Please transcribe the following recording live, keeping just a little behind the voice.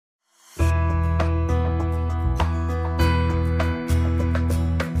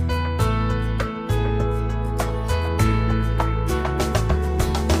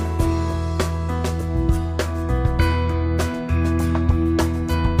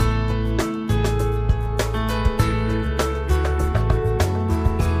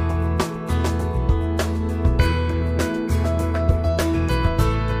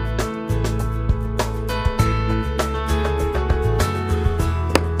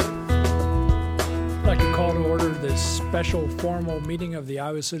special formal meeting of the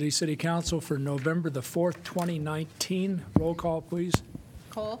Iowa City City Council for November the 4th, 2019. Roll call, please.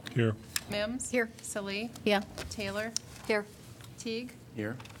 Cole. Here. Mims. Here. Salee. Yeah. Taylor. Here. Teague.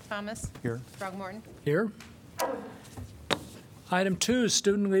 Here. Thomas. Here. Throgmorton. Here. Item 2,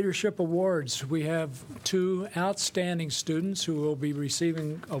 Student Leadership Awards. We have 2 outstanding students who will be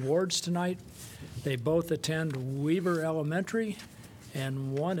receiving awards tonight. They both attend Weber Elementary,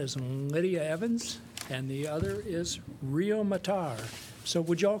 and one is Lydia Evans, and the other is Rio Matar. So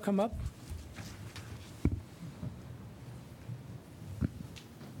would you all come up?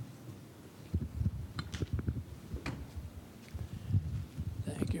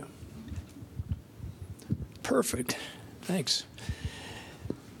 Thank you. Perfect. Thanks.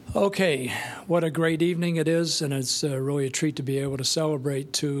 Okay, what a great evening it is, and it's really a treat to be able to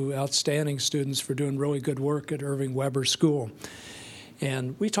celebrate 2 outstanding students for doing really good work at Irving Weber School.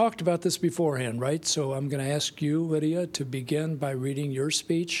 And we talked about this beforehand, right? So I'm going to ask you, Lydia, to begin by reading your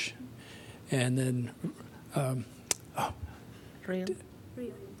speech, and then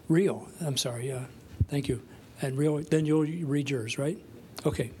Rio, I'm sorry, thank you. And Rio, then you'll read yours, right?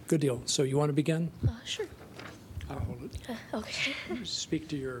 Okay, good deal. So you want to begin? Sure. I'll hold it. Okay. Speak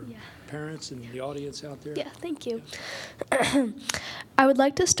to your parents and the audience out there. Yeah, thank you. I would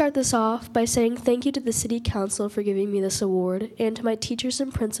like to start this off by saying thank you to the City Council for giving me this award and to my teachers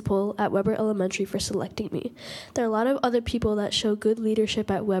and principal at Weber Elementary for selecting me. There are a lot of other people that show good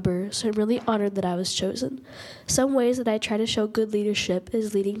leadership at Weber, so I'm really honored that I was chosen. Some ways that I try to show good leadership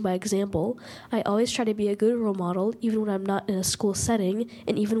is leading by example. I always try to be a good role model, even when I'm not in a school setting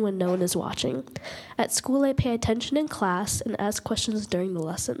and even when no one is watching. At school, I pay attention in class and ask questions during the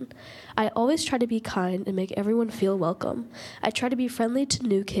lesson. I always try to be kind and make everyone feel welcome. I try to be friendly to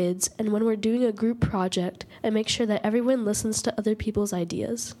new kids, and when we're doing a group project, I make sure that everyone listens to other people's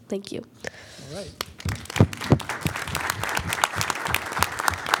ideas. Thank you.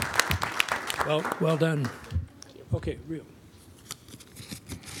 All right. Well done. Okay, Rio.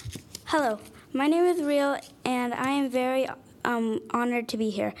 Hello, my name is Rio, and I am very honored to be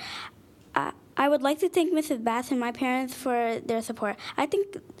here. I would like to thank Mrs. Bass and my parents for their support. I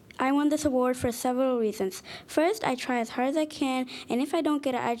think I won this award for several reasons. First, I try as hard as I can, and if I don't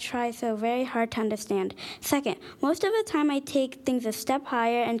get it, I try so very hard to understand. Second, most of the time I take things a step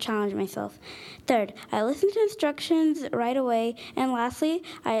higher and challenge myself. Third, I listen to instructions right away. And lastly,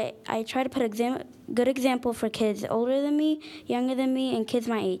 I try to put a good example for kids older than me, younger than me, and kids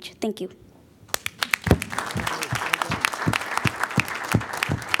my age. Thank you.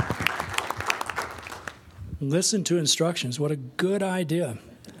 Listen to instructions. What a good idea.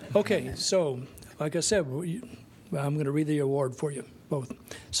 Okay, so like I said, I'm going to read the award for you both.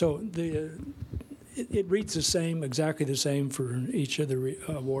 So it reads the same, exactly the same for each of the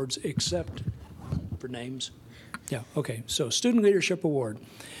awards, except for names. Yeah, okay. So Student Leadership Award.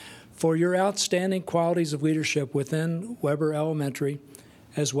 For your outstanding qualities of leadership within Weber Elementary,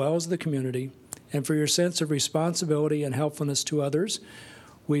 as well as the community, and for your sense of responsibility and helpfulness to others,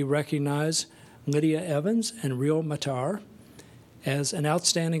 we recognize Lydia Evans and Rio Matar as an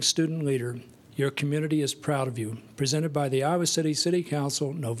outstanding student leader. Your community is proud of you. Presented by the Iowa City City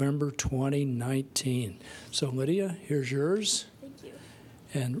Council, November 2019. So Lydia, here's yours. Thank you.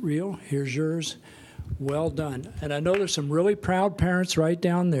 And Rio, here's yours. Well done. And I know there's some really proud parents right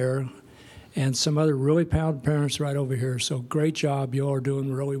down there and some other really proud parents right over here. So great job. You all are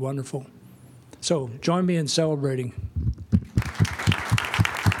doing really wonderful. So join me in celebrating.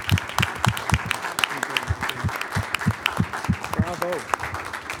 Bravo.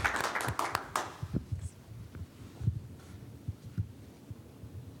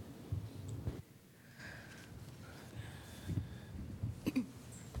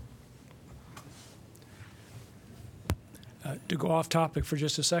 To go off topic for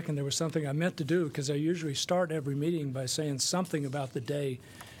just a second, there was something I meant to do because I usually start every meeting by saying something about the day.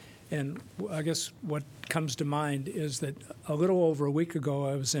 And I guess what comes to mind is that a little over a week ago,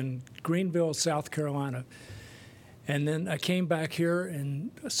 I was in Greenville, South Carolina. And then I came back here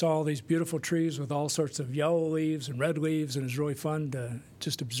and saw all these beautiful trees with all sorts of yellow leaves and red leaves, and it was really fun to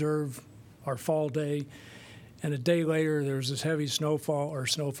just observe our fall day. And a day later, there was this heavy snowfall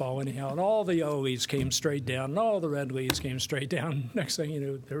anyhow, and all the yellow leaves came straight down, and all the red leaves came straight down. Next thing you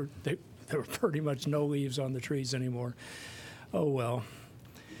knew, there were pretty much no leaves on the trees anymore. Oh, well.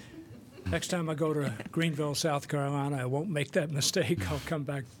 Next time I go to Greenville, South Carolina, I won't make that mistake. I'll come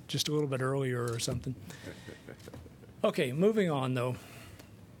back just a little bit earlier or something. Okay, moving on, though,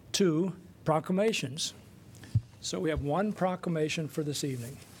 to proclamations. So we have one proclamation for this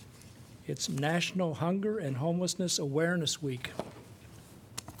evening. It's National Hunger and Homelessness Awareness Week.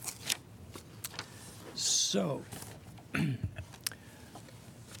 So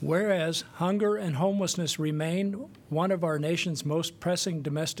Whereas hunger and homelessness remain one of our nation's most pressing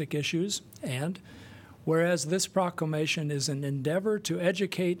domestic issues, and whereas this proclamation is an endeavor to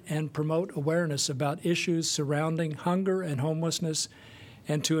educate and promote awareness about issues surrounding hunger and homelessness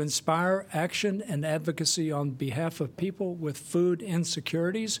and to inspire action and advocacy on behalf of people with food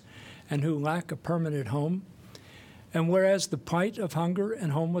insecurities and who lack a permanent home, and whereas the plight of hunger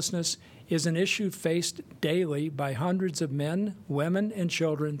and homelessness is an issue faced daily by hundreds of men, women, and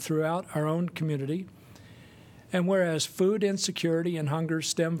children throughout our own community, and whereas food insecurity and hunger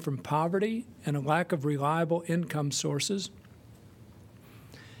stem from poverty and a lack of reliable income sources,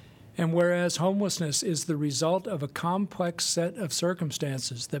 and whereas homelessness is the result of a complex set of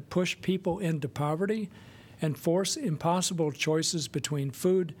circumstances that push people into poverty and force impossible choices between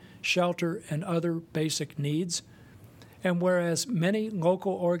food, shelter, and other basic needs, and whereas many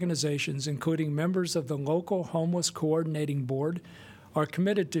local organizations, including members of the local Homeless Coordinating Board, are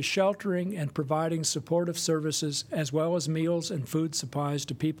committed to sheltering and providing supportive services as well as meals and food supplies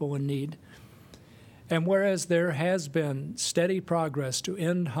to people in need, and whereas there has been steady progress to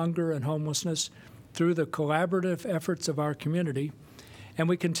end hunger and homelessness through the collaborative efforts of our community, and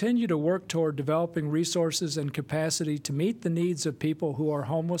we continue to work toward developing resources and capacity to meet the needs of people who are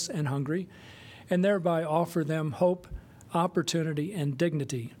homeless and hungry, and thereby offer them hope, opportunity, and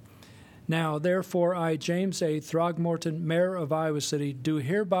dignity. Now, therefore, I, James A. Throgmorton, Mayor of Iowa City, do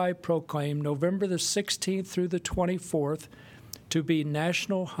hereby proclaim November the 16th through the 24th to be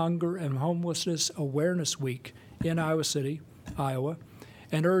National Hunger and Homelessness Awareness Week in Iowa City, Iowa,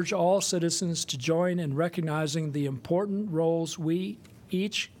 and urge all citizens to join in recognizing the important roles we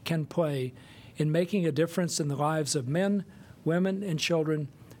each can play in making a difference in the lives of men, women, and children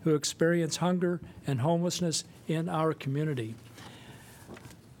who experience hunger and homelessness in our community.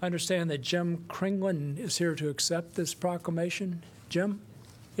 I understand that Jim Kringlin is here to accept this proclamation. Jim?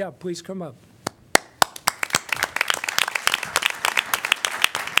 Yeah, please come up.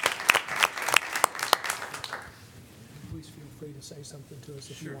 Please feel free to say something to us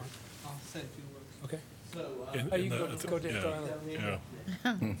if you want. I'll say a few words. Okay. So, You can go down. yeah.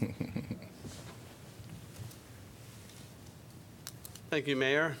 Thank you,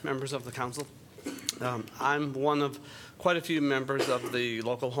 Mayor, members of the council. I'm one of quite a few members of the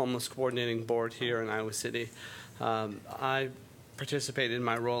local homeless coordinating board here in Iowa City. I participated in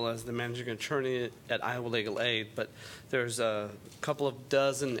my role as the managing attorney at Iowa Legal Aid, but there's a couple of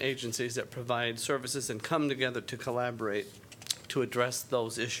dozen agencies that provide services and come together to collaborate to address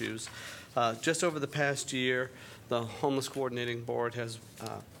those issues. Just over the past year, the Homeless Coordinating Board has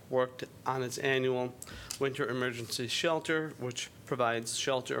worked on its annual winter emergency shelter, which provides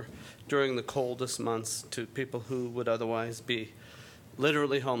shelter during the coldest months to people who would otherwise be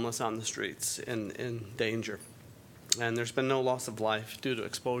literally homeless on the streets in danger. And there's been no loss of life due to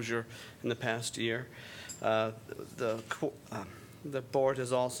exposure in the past year. The board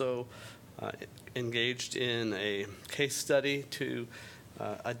has also engaged in a case study to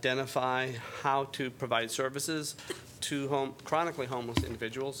identify how to provide services to chronically homeless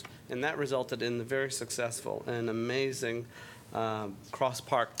individuals, and that resulted in the very successful and amazing Cross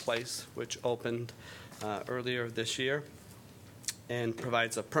Park Place, which opened earlier this year and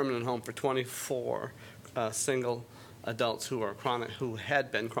provides a permanent home for 24 single adults who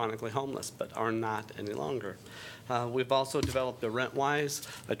had been chronically homeless but are not any longer. We've also developed the RentWise,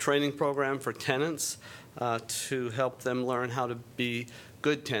 a training program for tenants to help them learn how to be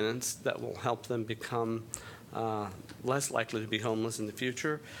good tenants that will help them become less likely to be homeless in the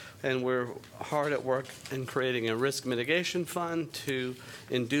future. And we're hard at work in creating a risk mitigation fund to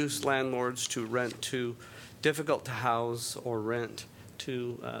induce landlords to rent to difficult to house or rent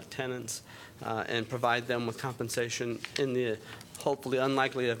to tenants and provide them with compensation in the hopefully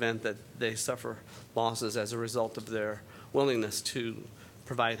unlikely event that they suffer losses as a result of their willingness to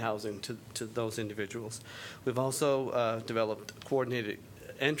provide housing to those individuals. We've also developed coordinated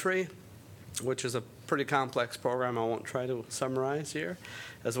entry, which is a pretty complex program I won't try to summarize here,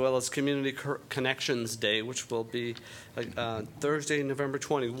 as well as Community Connections Day, which will be Thursday, November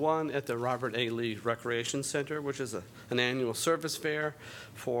 21 at the Robert A. Lee Recreation Center, which is an annual service fair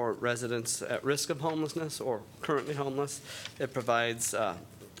for residents at risk of homelessness or currently homeless. It provides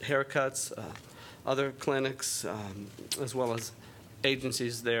haircuts, other clinics, as well as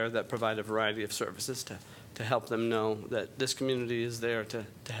agencies there that provide a variety of services to help them know that this community is there to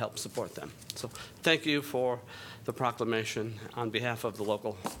help support them. So thank you for the proclamation on behalf of the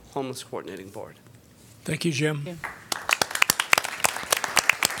local Homeless Coordinating Board. Thank you, Jim.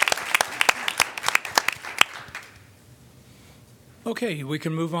 Okay, we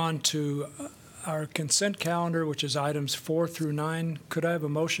can move on to our consent calendar, which is items 4 through 9. Could I have a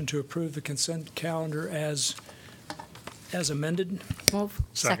motion to approve the consent calendar as amended? Move.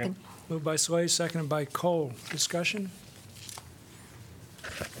 Second. Moved by Slay, seconded by Cole. Discussion?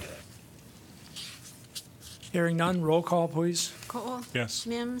 Hearing none, roll call, please. Cole? Yes.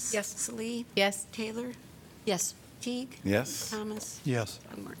 Mims? Yes. Salee? Yes. Taylor? Yes. Teague? Yes. Thomas? Yes.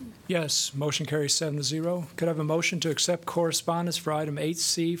 Throckmorton? Yes, motion carries 7-0. Could I have a motion to accept correspondence for item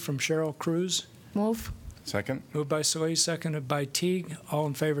 8C from Cheryl Cruz? Move. Second. Moved by Solis, seconded by Teague. All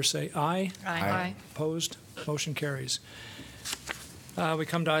in favor say aye. Aye. Opposed? Motion carries. We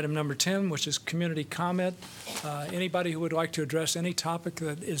come to item number 10, which is community comment. Anybody who would like to address any topic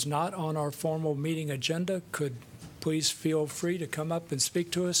that is not on our formal meeting agenda could please feel free to come up and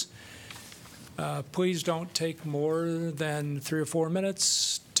speak to us. Please don't take more than 3 or 4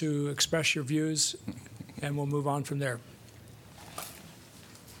 minutes to express your views, and we'll move on from there.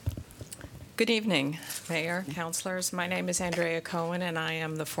 Good evening, Mayor, councilors. My name is Andrea Cohen, and I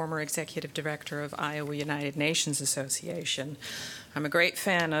am the former executive director of Iowa United Nations Association. I'm a great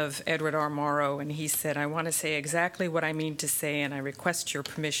fan of Edward R. Morrow, and he said, "I want to say exactly what I mean to say, and I request your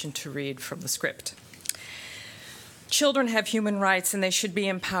permission to read from the script." Children have human rights, and they should be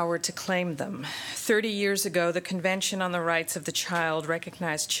empowered to claim them. 30 years ago, the Convention on the Rights of the Child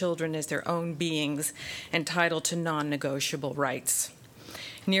recognized children as their own beings entitled to non-negotiable rights.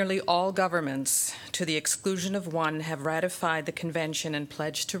 Nearly all governments, to the exclusion of one, have ratified the Convention and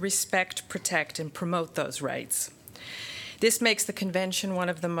pledged to respect, protect, and promote those rights. This makes the Convention one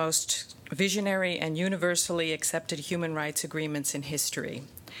of the most visionary and universally accepted human rights agreements in history.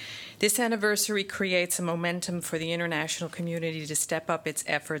 This anniversary creates a momentum for the international community to step up its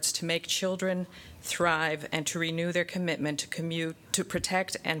efforts to make children thrive and to renew their commitment to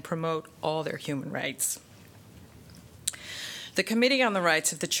protect and promote all their human rights. The Committee on the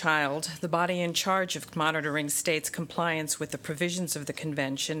Rights of the Child, the body in charge of monitoring states' compliance with the provisions of the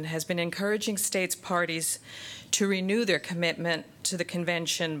Convention, has been encouraging states parties to renew their commitment to the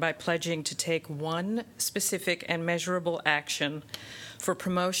Convention by pledging to take one specific and measurable action for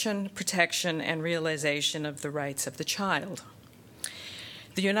promotion, protection, and realization of the rights of the child.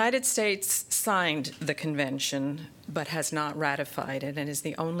 The United States signed the Convention, but has not ratified it, and is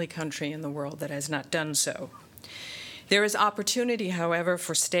the only country in the world that has not done so. There is opportunity, however,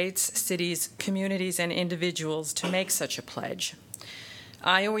 for states, cities, communities, and individuals to make such a pledge.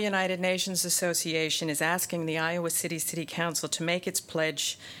 Iowa United Nations Association is asking the Iowa City Council to make its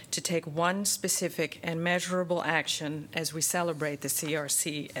pledge to take one specific and measurable action as we celebrate the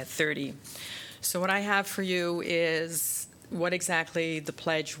CRC at 30. So what I have for you is what exactly the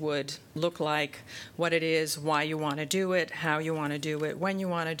pledge would look like, what it is, why you want to do it, how you want to do it, when you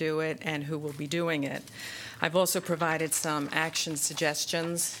want to do it, and who will be doing it. I've also provided some action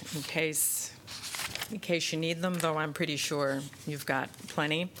suggestions in case you need them, though I'm pretty sure you've got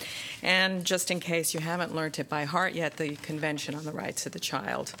plenty. And just in case you haven't learned it by heart yet, the Convention on the Rights of the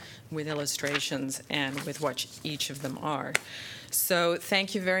Child with illustrations and with what each of them are. So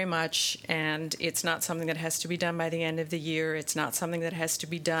thank you very much, and it's not something that has to be done by the end of the year. It's not something that has to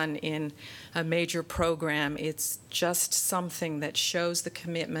be done in a major program. It's just something that shows the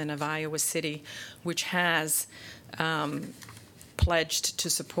commitment of Iowa City, which has pledged to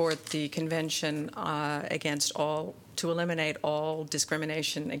support the Convention to eliminate all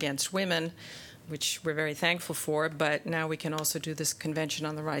discrimination against women, which we're very thankful for, but now we can also do this Convention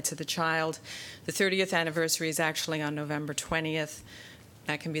on the Rights of the Child. The 30th anniversary is actually on November 20th.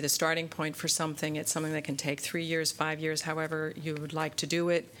 That can be the starting point for something. It's something that can take 3 years, 5 years, however you would like to do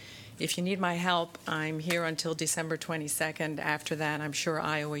it. If you need my help, I'm here until December 22nd. After that, I'm sure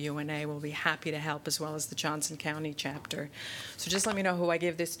Iowa UNA will be happy to help, as well as the Johnson County chapter. So just let me know who I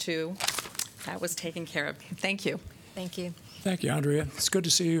give this to. That was taken care of. Thank you. Thank you. Thank you, Andrea. It's good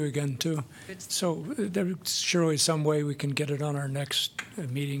to see you again, too. So there's surely some way we can get it on our next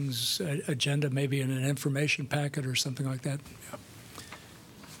meeting's agenda, maybe in an information packet or something like that. Yeah.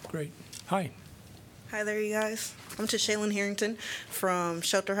 Great. Hi. Hi there, you guys. I'm Tashaylin Harrington from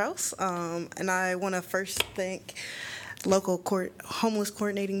Shelter House, and I want to first thank local homeless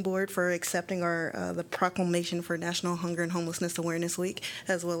coordinating board for accepting the proclamation for National Hunger and Homelessness Awareness Week,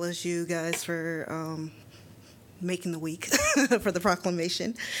 as well as you guys for making the week for the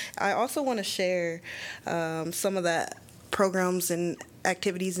proclamation. I also want to share some of the programs and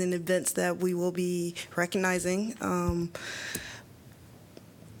activities and events that we will be recognizing.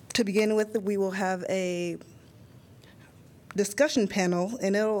 To begin with, we will have a discussion panel,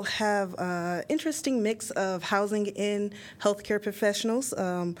 and it'll have an interesting mix of housing and healthcare professionals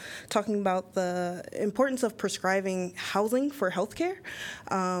talking about the importance of prescribing housing for healthcare.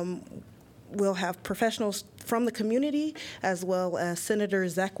 we'll have professionals from the community as well as Senator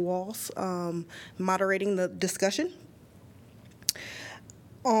Zach Walz moderating the discussion.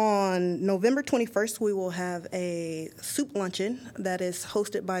 On November 21st, we will have a soup luncheon that is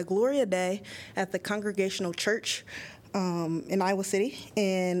hosted by Gloria Day at the Congregational Church in Iowa City,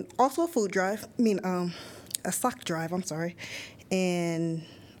 and also a food drive, a sock drive, I'm sorry. And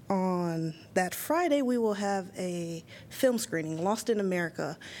on that Friday, we will have a film screening, Lost in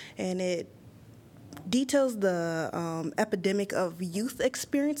America, and it details the epidemic of youth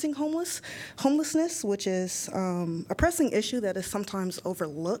experiencing homelessness, which is a pressing issue that is sometimes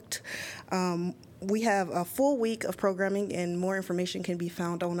overlooked. We have a full week of programming, and more information can be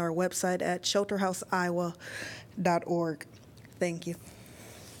found on our website at shelterhouseiowa.org. Thank you.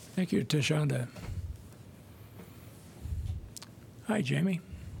 Thank you, Tashonda. Hi, Jamie.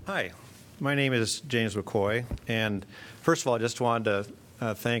 Hi, my name is James McCoy, and first of all, I just wanted to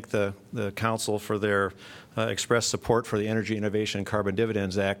thank the council for their expressed support for the Energy Innovation and Carbon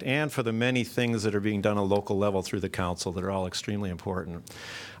Dividends Act and for the many things that are being done on a local level through the council that are all extremely important.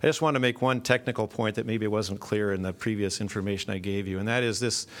 I just want to make one technical point that maybe wasn't clear in the previous information I gave you, and that is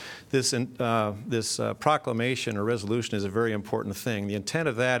this proclamation or resolution is a very important thing. The intent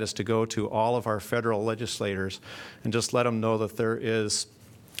of that is to go to all of our federal legislators and just let them know that there is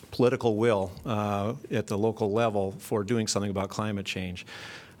political will at the local level for doing something about climate change.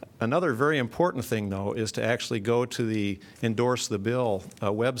 Another very important thing, though, is to actually go to the Endorse the Bill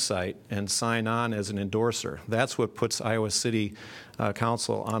website and sign on as an endorser. That's what puts Iowa City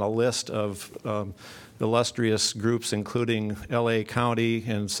Council on a list of illustrious groups, including LA County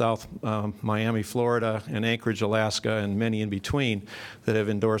and South Miami, Florida, and Anchorage, Alaska, and many in between that have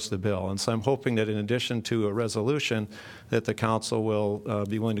endorsed the bill. And so I'm hoping that in addition to a resolution, that the council will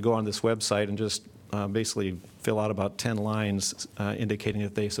be willing to go on this website and just basically fill out about 10 lines indicating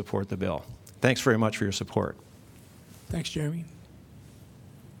that they support the bill. Thanks very much for your support. Thanks, Jeremy.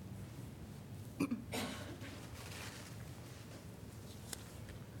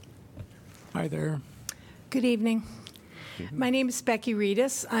 Hi there. Good evening. My name is Becky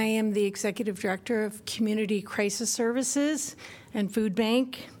Reedus. I am the Executive Director of Community Crisis Services and Food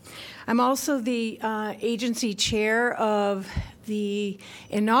Bank. I'm also the agency chair of the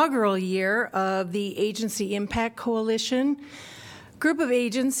inaugural year of the Agency Impact Coalition, group of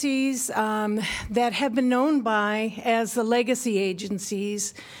agencies that have been known by as the legacy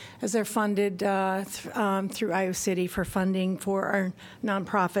agencies, as they're funded through Iowa City for funding for our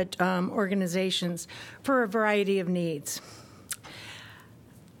nonprofit organizations for a variety of needs.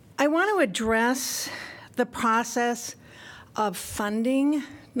 I want to address the process of funding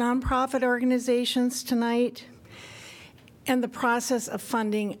nonprofit organizations tonight and the process of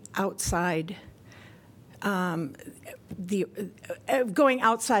funding outside going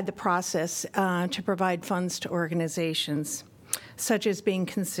outside the process to provide funds to organizations, such as being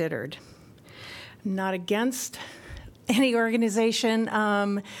considered. Not against any organization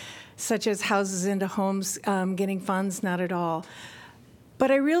such as Houses into Homes getting funds, not at all. But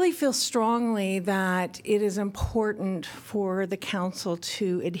I really feel strongly that it is important for the council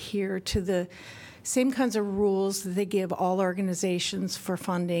to adhere to the same kinds of rules that they give all organizations for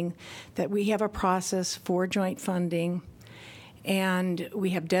funding, that we have a process for joint funding, and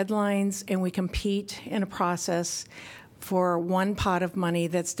we have deadlines, and we compete in a process for one pot of money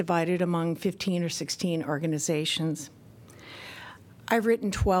that's divided among 15 or 16 organizations. I've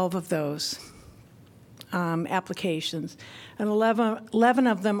written 12 of those applications, and 11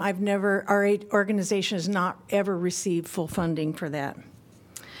 of them our organization has not ever received full funding for that.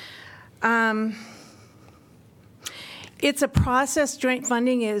 It's a process. Joint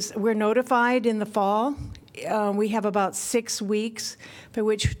funding we're notified in the fall. We have about 6 weeks by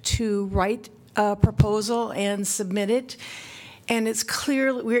which to write a proposal and submit it. And it's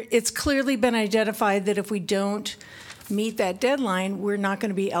clearly been identified that if we don't meet that deadline, we're not going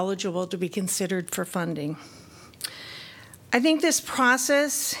to be eligible to be considered for funding. I think this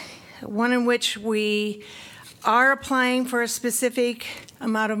process, one in which we are applying for a specific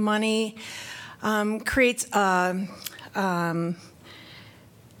amount of money, creates a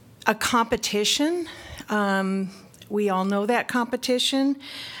competition. We all know that competition.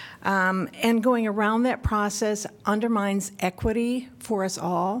 And going around that process undermines equity for us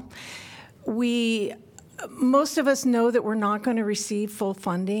all. Most of us know that we're not going to receive full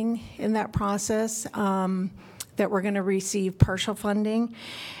funding in that process, that we're going to receive partial funding.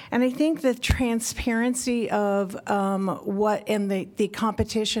 And I think the transparency of the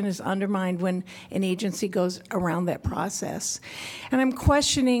competition is undermined when an agency goes around that process. And I'm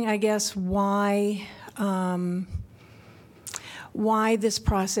questioning, I guess, why why this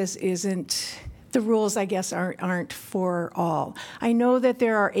process isn't, the rules, I guess, aren't for all. I know that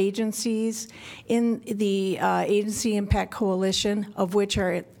there are agencies in the Agency Impact Coalition, of which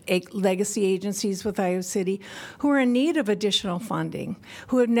are legacy agencies with Iowa City, who are in need of additional funding,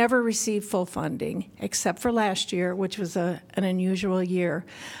 who have never received full funding, except for last year, which was an unusual year.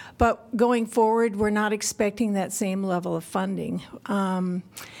 But going forward, we're not expecting that same level of funding.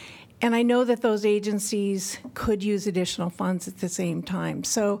 And I know that those agencies could use additional funds at the same time.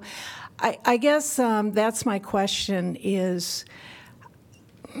 So I guess that's my question, is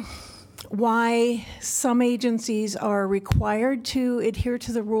why some agencies are required to adhere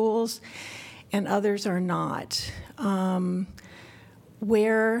to the rules and others are not.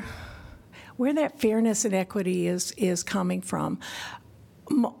 Where that fairness and equity is coming from.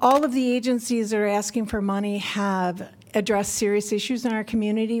 All of the agencies that are asking for money have addressed serious issues in our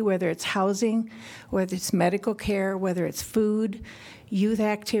community, whether it's housing, whether it's medical care, whether it's food, youth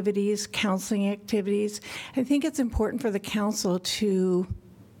activities, counseling activities. I think it's important for the council to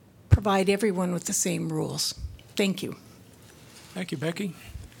provide everyone with the same rules. Thank you. Thank you, Becky.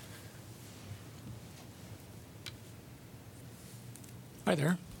 Hi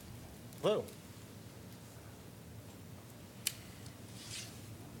there. Hello.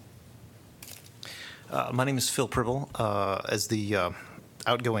 My name is Phil Pribble. As the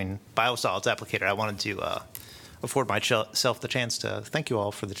outgoing biosolids applicator, I wanted to afford myself the chance to thank you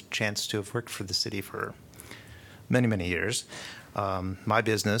all for the chance to have worked for the city for many, many years. My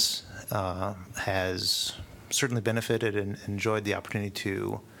business has certainly benefited and enjoyed the opportunity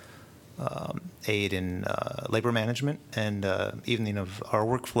to aid in labor management and evening of our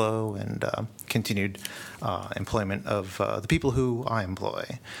workflow and continued employment of the people who I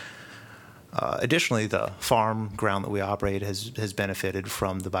employ. Additionally, the farm ground that we operate has benefited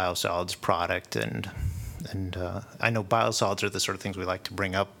from the biosolids product, and I know biosolids are the sort of things we like to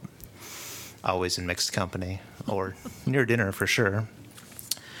bring up always in mixed company or near dinner for sure.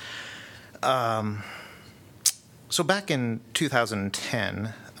 So back in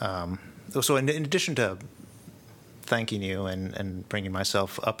 2010, so in addition to thanking you and bringing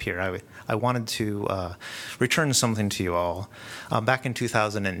myself up here, I wanted to return something to you all. Back in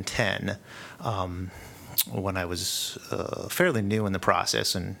 2010, when I was fairly new in the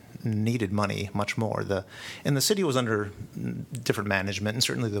process and needed money much more, and the city was under different management, and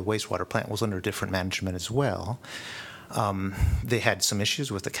certainly the wastewater plant was under different management as well. They had some issues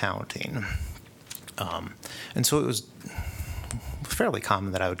with accounting, and so it was fairly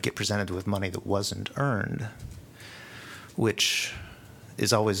common that I would get presented with money that wasn't earned, which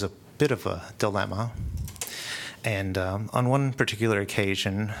is always a bit of a dilemma. And on one particular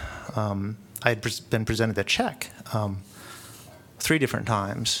occasion, I had been presented a check 3 different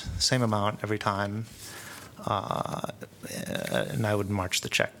times, same amount every time, and I would march the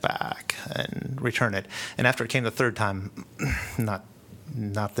check back and return it. And after it came the 3rd time, not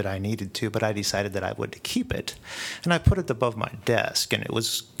that I needed to, but I decided that I would keep it. And I put it above my desk, and it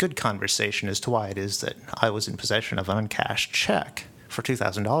was good conversation as to why it is that I was in possession of an uncashed check for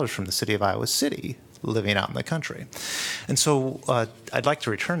 $2,000 from the city of Iowa City, living out in the country. And so I'd like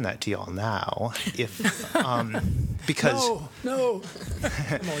to return that to y'all now, if because No.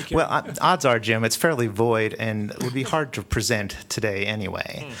 well, odds are, Jim, it's fairly void and it would be hard to present today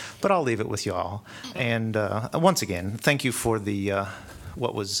anyway. But I'll leave it with y'all. And once again, thank you for the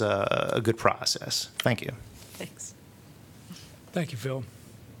what was a good process. Thank you. Thanks. Thank you, Phil.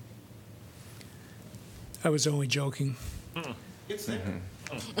 I was only joking. It's there.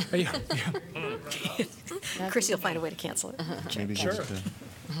 Yeah. Chrissy will find a way to cancel it. Maybe Sure. just, A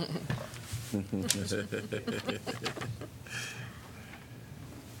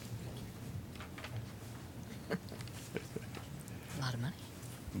lot of money.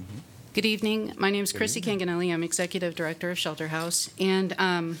 Good evening. My name is Chrissy Canganelli. I'm Executive Director of Shelter House. And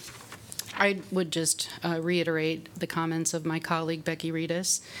I would just reiterate the comments of my colleague, Becky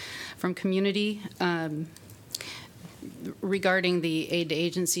Reedus, from Community regarding the aid to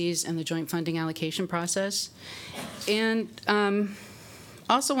agencies and the joint funding allocation process. And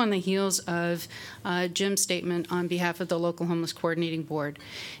also on the heels of Jim's statement on behalf of the Local Homeless Coordinating Board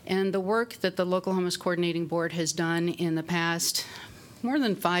and the work that the Local Homeless Coordinating Board has done in the past more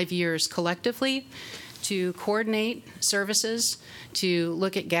than 5 years collectively to coordinate services, to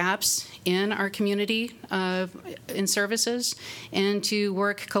look at gaps in our community in services, and to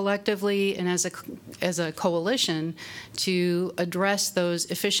work collectively and as a coalition to address those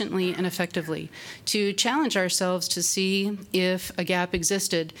efficiently and effectively, to challenge ourselves to see if a gap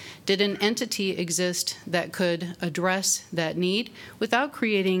existed. Did an entity exist that could address that need without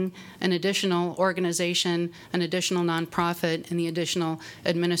creating an additional organization, an additional nonprofit, and the additional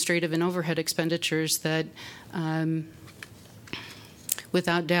administrative and overhead expenditures that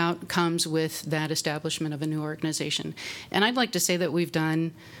without doubt comes with that establishment of a new organization. And I'd like to say that we've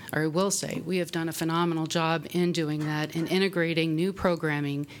done, or I will say, we have done a phenomenal job in doing that, in integrating new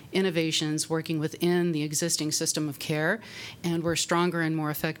programming, innovations, working within the existing system of care, and we're stronger and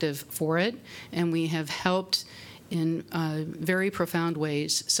more effective for it. And we have helped in very profound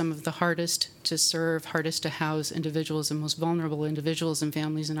ways some of the hardest to serve, hardest to house individuals and most vulnerable individuals and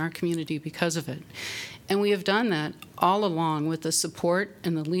families in our community because of it. And we have done that all along with the support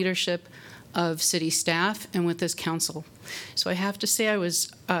and the leadership of city staff and with this council. So I have to say I was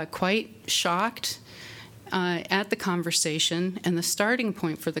quite shocked at the conversation and the starting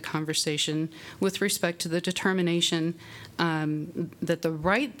point for the conversation with respect to the determination that the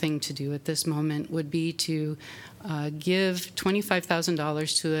right thing to do at this moment would be to give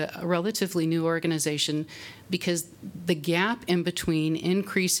 $25,000 to a relatively new organization, because the gap in between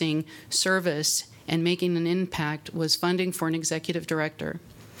increasing service and making an impact was funding for an executive director.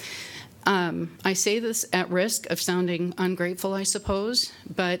 I say this at risk of sounding ungrateful, I suppose,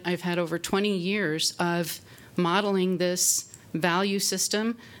 but I've had over 20 years of modeling this value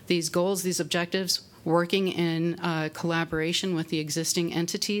system, these goals, these objectives, working in collaboration with the existing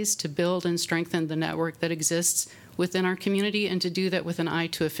entities to build and strengthen the network that exists within our community, and to do that with an eye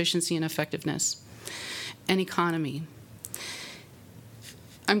to efficiency and effectiveness and economy.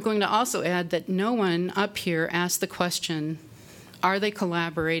 I'm going to also add that no one up here asked the question, are they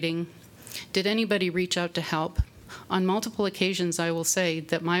collaborating? Did anybody reach out to help? On multiple occasions, I will say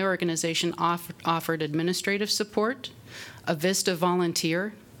that my organization offered administrative support, a VISTA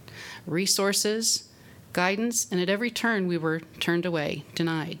volunteer, resources, guidance, and at every turn we were turned away,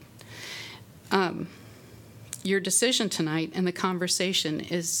 denied. Your decision tonight and the conversation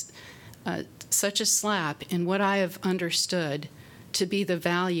is such a slap in what I have understood to be the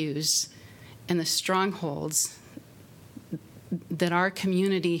values and the strongholds that our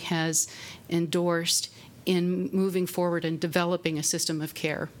community has endorsed in moving forward and developing a system of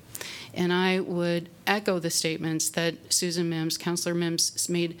care. And I would echo the statements that Susan Mims, Councillor Mims,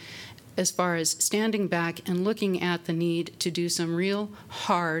 made as far as standing back and looking at the need to do some real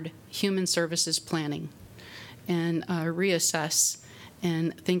hard human services planning and reassess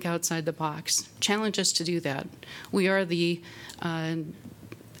and think outside the box. Challenge us to do that. We are the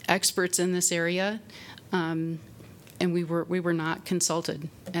experts in this area, and we were not consulted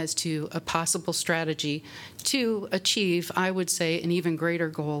as to a possible strategy to achieve, I would say, an even greater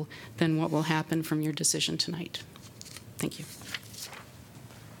goal than what will happen from your decision tonight. Thank you.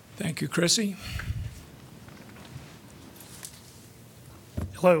 Thank you, Chrissy.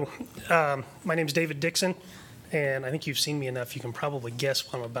 Hello, my name is David Dixon, and I think you've seen me enough. You can probably guess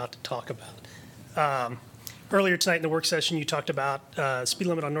what I'm about to talk about. Earlier tonight in the work session, you talked about speed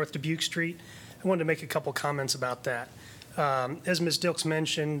limit on North Dubuque Street. I wanted to make a couple comments about that. As Ms. Dilks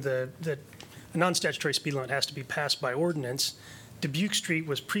mentioned, that a non-statutory speed limit has to be passed by ordinance. Dubuque Street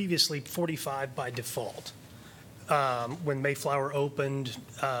was previously 45 by default when Mayflower opened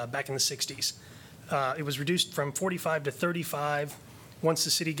back in the 60s. It was reduced from 45 to 35 once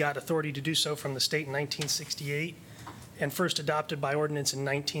the city got authority to do so from the state in 1968, and first adopted by ordinance in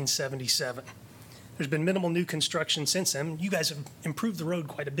 1977. There's been minimal new construction since then. You guys have improved the road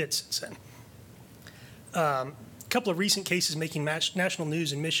quite a bit since then. A couple of recent cases making national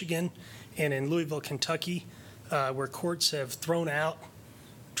news in Michigan and in Louisville, Kentucky, where courts have thrown out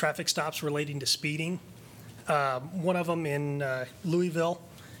traffic stops relating to speeding. One of them in Louisville,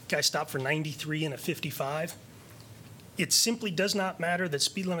 guy stopped for 93 and a 55. It simply does not matter that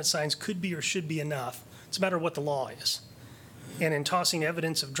speed limit signs could be or should be enough. It's a matter of what the law is. And in tossing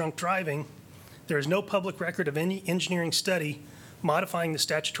evidence of drunk driving, there is no public record of any engineering study modifying the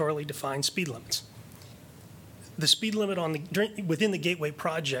statutorily defined speed limits. The speed limit within the Gateway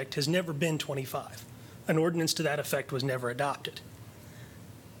project has never been 25. An ordinance to that effect was never adopted.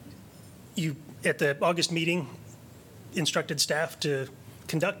 You, at the August meeting, instructed staff to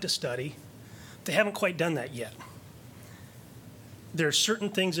conduct a study. They haven't quite done that yet. There are certain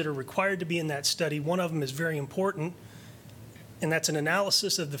things that are required to be in that study. One of them is very important, and that's an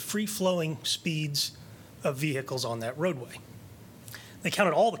analysis of the free-flowing speeds of vehicles on that roadway. They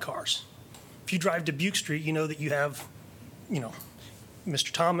counted all the cars. If If you drive Dubuque Street, you know that you have,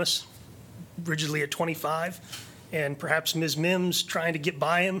 Mr. Thomas rigidly at 25, and perhaps Ms. Mims trying to get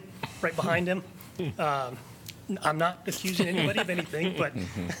by him, right behind him. I'm not accusing anybody of anything,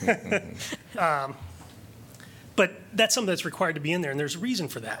 but that's something that's required to be in there, and there's a reason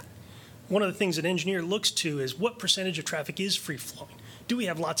for that. One of the things an engineer looks to is what percentage of traffic is free-flowing? Do we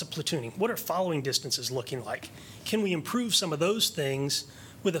have lots of platooning? What are following distances looking like? Can we improve some of those things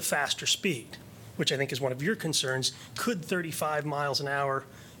with a faster speed, which I think is one of your concerns? Could 35 miles an hour,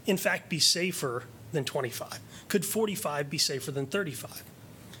 in fact, be safer than 25? Could 45 be safer than 35?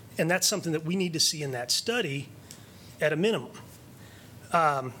 And that's something that we need to see in that study at a minimum.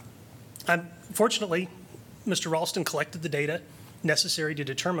 Fortunately, Mr. Ralston collected the data necessary to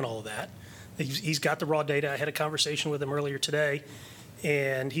determine all of that. He's got the raw data. I had a conversation with him earlier today,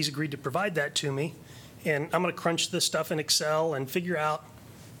 and he's agreed to provide that to me. And I'm going to crunch this stuff in Excel and figure out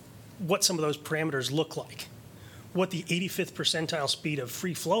what some of those parameters look like, what the 85th percentile speed of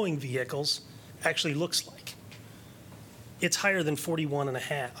free-flowing vehicles actually looks like. It's higher than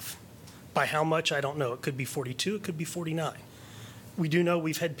 41.5. By how much, I don't know. It could be 42, it could be 49. We do know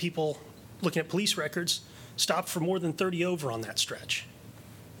we've had people looking at police records stop for more than 30 over on that stretch.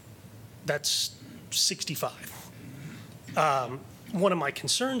 That's 65. One of my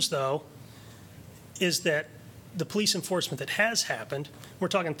concerns, though, is that the police enforcement that has happened, we're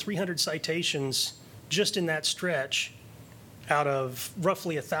talking 300 citations just in that stretch out of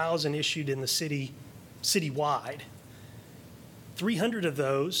roughly 1,000 issued in the city, citywide. 300 of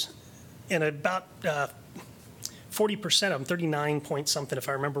those, and about 40% of them, 39 point something if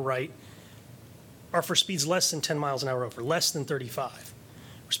I remember right, are for speeds less than 10 miles an hour over, less than 35.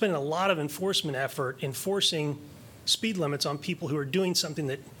 We're spending a lot of enforcement effort enforcing speed limits on people who are doing something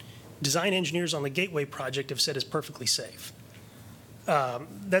that design engineers on the Gateway project have said is perfectly safe.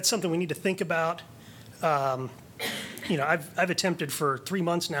 That's something we need to think about. I've attempted for 3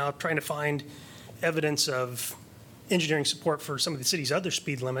 months now trying to find evidence of engineering support for some of the city's other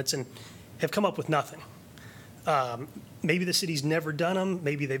speed limits and have come up with nothing. Maybe the city's never done them.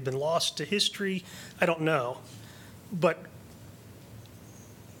 Maybe they've been lost to history. I don't know. But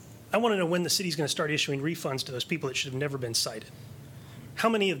I want to know when the city's going to start issuing refunds to those people that should have never been cited. How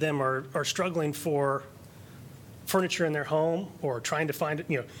many of them are struggling for furniture in their home or trying to find,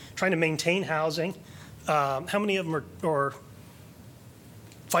 trying to maintain housing? How many of them are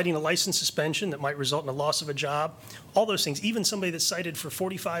fighting a license suspension that might result in a loss of a job? All those things. Even somebody that's cited for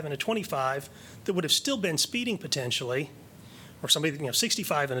 45 and a 25 that would have still been speeding potentially, or somebody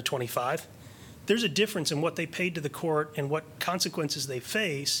 65 and a 25. There's a difference in what they paid to the court and what consequences they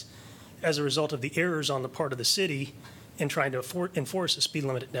face as a result of the errors on the part of the city in trying to enforce a speed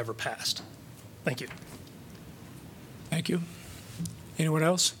limit it never passed. Thank you. Thank you. Anyone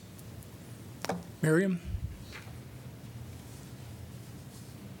else? Miriam?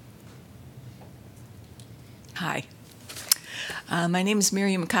 Hi. My name is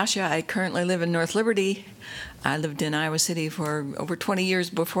Miriam Akasha. I currently live in North Liberty. I lived in Iowa City for over 20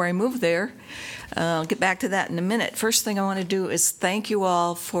 years before I moved there. I'll get back to that in a minute. First thing I want to do is thank you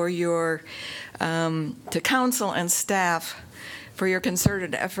all for your, to council and staff, for your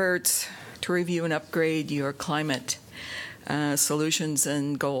concerted efforts to review and upgrade your climate solutions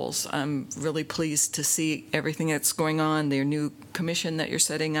and goals. I'm really pleased to see everything that's going on, the new commission that you're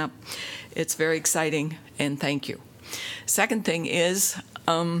setting up. It's very exciting, and thank you. Second thing is,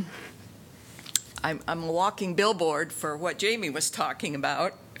 I'm a walking billboard for what Jamie was talking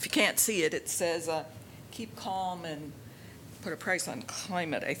about. If you can't see it, it says, keep calm and put a price on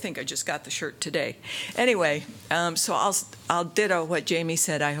climate. I think I just got the shirt today. Anyway, so I'll ditto what Jamie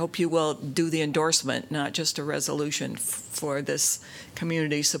said. I hope you will do the endorsement, not just a resolution for this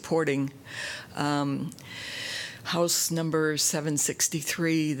community supporting House number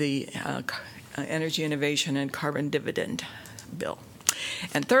 763, the Energy Innovation and Carbon Dividend Bill.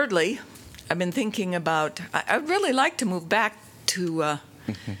 And thirdly, I've been thinking about, I'd really like to move back to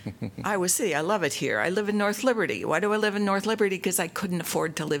Iowa City. I love it here. I live in North Liberty. Why do I live in North Liberty? Because I couldn't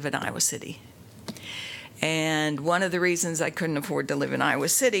afford to live in Iowa City. And one of the reasons I couldn't afford to live in Iowa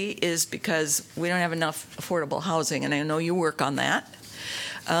City is because we don't have enough affordable housing, and I know you work on that.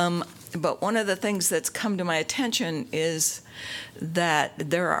 But one of the things that's come to my attention is that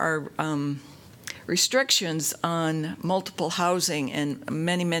there are restrictions on multiple housing in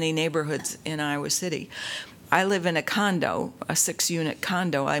many, many neighborhoods in Iowa City. I live in a condo, a 6-unit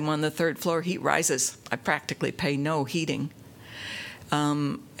condo. I'm on the 3rd floor. Heat rises. I practically pay no heating.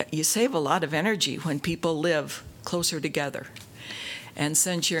 You save a lot of energy when people live closer together. And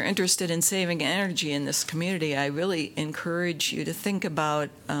since you're interested in saving energy in this community, I really encourage you to think about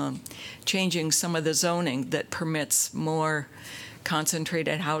changing some of the zoning that permits more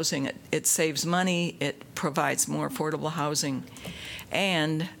concentrated housing. It saves money, it provides more affordable housing,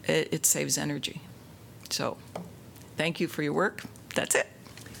 and it saves energy. So thank you for your work. That's it.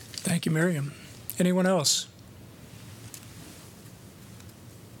 Thank you, Miriam. Anyone else?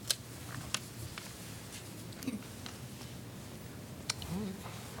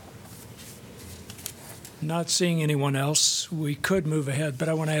 Not seeing anyone else, we could move ahead, but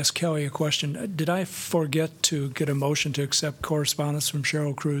I want to ask Kelly a question. Did I forget to get a motion to accept correspondence from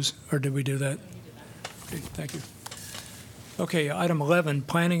Cheryl Cruz, or did we do that? Okay, thank you. Okay, item 11,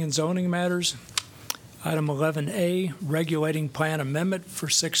 planning and zoning matters. Item 11A, regulating plan amendment for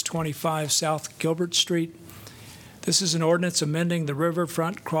 625 South Gilbert Street. This is an ordinance amending the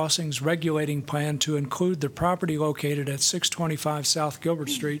riverfront crossings regulating plan to include the property located at 625 South Gilbert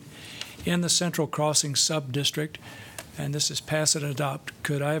Street in the Central Crossing Sub-District, and this is pass and adopt.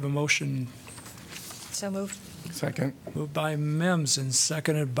 Could I have a motion? So moved. Second. Moved by Mims and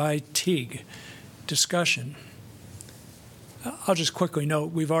seconded by Teague. Discussion. I'll just quickly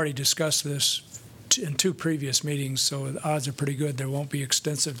note, we've already discussed this in 2 previous meetings, so the odds are pretty good there won't be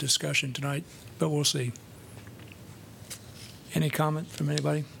extensive discussion tonight, but we'll see. Any comment from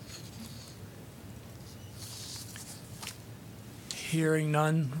anybody? Hearing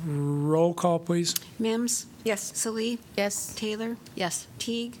none. Roll call, please. Mims? Yes. Salee? Yes. Taylor? Yes.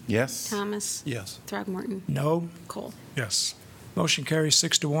 Teague? Yes. Thomas? Yes. Throgmorton? No. Cole? Yes. Motion carries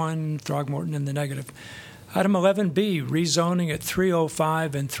 6-1, Throgmorton in the negative. Item 11B, rezoning at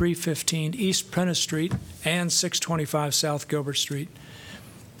 305 and 315 East Prentice Street and 625 South Gilbert Street.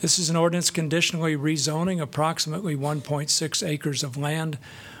 This is an ordinance conditionally rezoning approximately 1.6 acres of land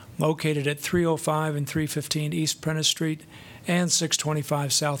located at 305 and 315 East Prentice Street and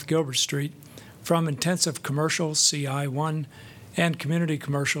 625 South Gilbert Street from intensive commercial CI1 and community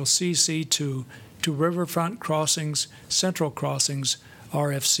commercial CC2 to riverfront crossings, central crossings,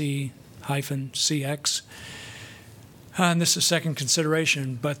 RFC-CX. And this is second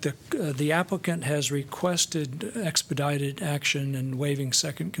consideration, but the applicant has requested expedited action and waiving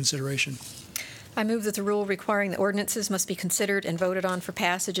second consideration. I move that the rule requiring the ordinances must be considered and voted on for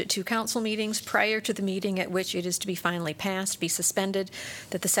passage at 2 council meetings prior to the meeting at which it is to be finally passed be suspended,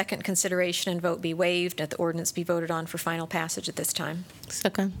 that the second consideration and vote be waived, that the ordinance be voted on for final passage at this time.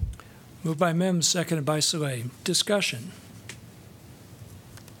 Second. Moved by Mims, seconded by Soleil. Discussion.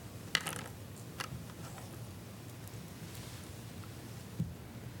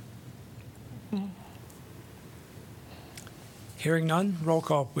 Hearing none, roll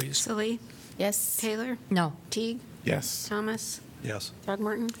call, please. Salee? Yes. Taylor? No. Teague? Yes. Thomas? Yes.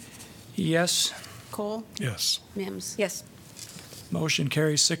 Throgmorton? Yes. Cole? Yes. Mims? Yes. Motion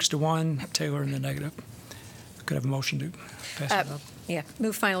carries 6-1. Taylor in the negative. Could I have a motion to pass it up? Yeah.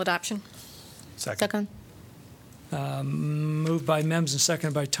 Move final adoption. Second. Moved by Mims and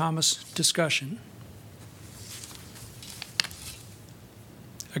seconded by Thomas. Discussion.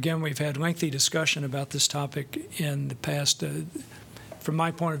 Again, we've had lengthy discussion about this topic in the past. From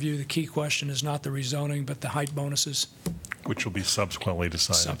my point of view, the key question is not the rezoning, but the height bonuses. Which will be subsequently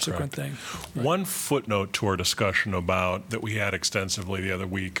decided. Subsequent correct? thing. Right. One footnote to our discussion about that we had extensively the other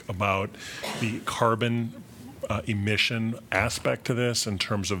week about the carbon emission aspect to this in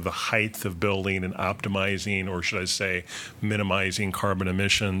terms of the height of building and optimizing, or should I say, minimizing carbon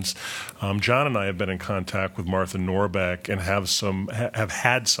emissions. John and I have been in contact with Martha Norbeck and have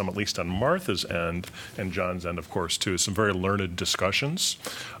had some, at least on Martha's end and John's end, of course, too, some very learned discussions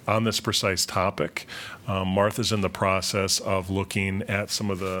on this precise topic. Martha's in the process of looking at some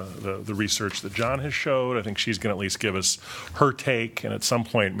of the research that John has showed. I think she's going to at least give us her take, and at some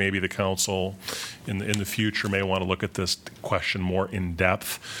point maybe the council in the future may want to look at this question more in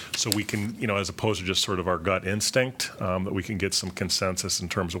depth, so we can, as opposed to just sort of our gut instinct, that we can get some consensus in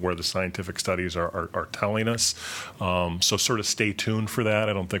terms of where the scientific studies are telling us. So sort of stay tuned for that.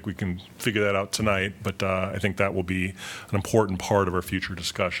 I don't think we can figure that out tonight, but I think that will be an important part of our future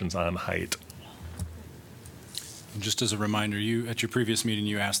discussions on height. Just as a reminder, you at your previous meeting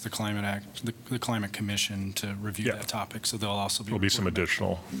you asked the Climate Commission to review that topic, so they'll also be. There'll be some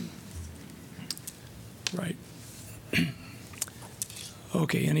additional. Right.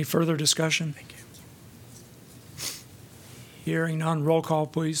 Okay. Any further discussion? Thank you. Hearing none, roll call,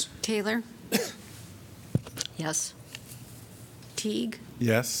 please. Taylor? Yes. Teague?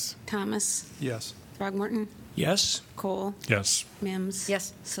 Yes. Thomas? Yes. Throgmorton? Yes. Cole? Yes. Mims?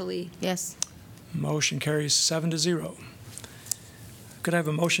 Yes. Salee? Yes. Motion carries 7-0. Could I have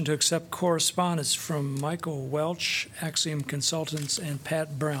a motion to accept correspondence from Michael Welch, Axiom Consultants, and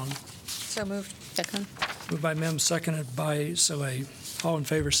Pat Brown? So moved. Second. Moved by Mims, seconded by Soleil. All in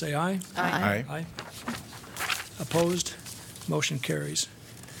favor, say aye. Aye. Aye. Opposed? Motion carries.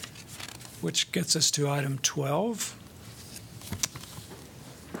 Which gets us to item 12.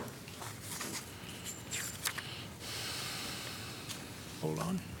 Hold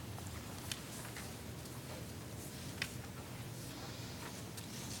on.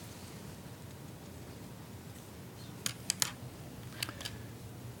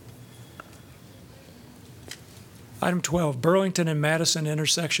 Item 12, Burlington and Madison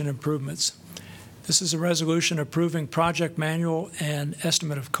intersection improvements. This is a resolution approving project manual and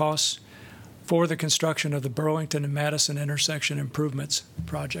estimate of costs for the construction of the Burlington and Madison intersection improvements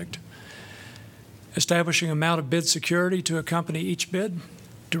project. Establishing amount of bid security to accompany each bid,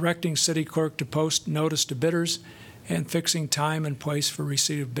 directing city clerk to post notice to bidders, and fixing time and place for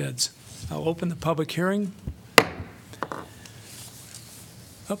receipt of bids. I'll open the public hearing.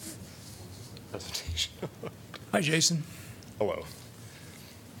 Oh. Presentation. Hi, Jason. Hello.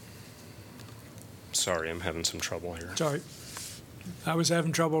 Sorry, I'm having some trouble here. Sorry. I was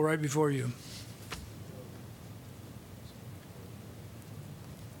having trouble right before you.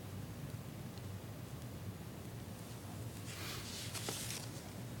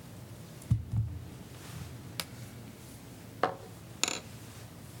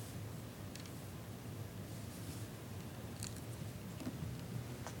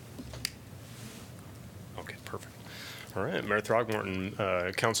 Okay, perfect. All right, Mayor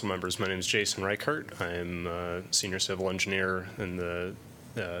Throgmorton, council members, my name is Jason Reichert. I'm a senior civil engineer in the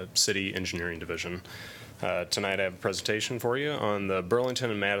City Engineering Division. Tonight I have a presentation for you on the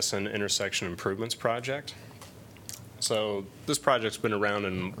Burlington and Madison Intersection Improvements Project. So this project's been around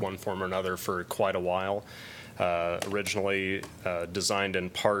in one form or another for quite a while. Originally designed in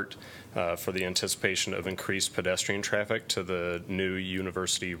part for the anticipation of increased pedestrian traffic to the new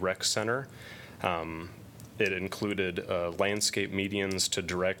University Rec Center. It included landscape medians to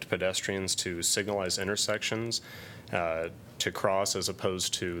direct pedestrians to signalized intersections to cross as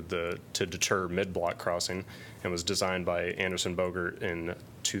opposed to deter mid-block crossing, and was designed by Anderson Bogert in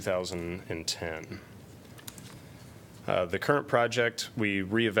 2010. The current project, we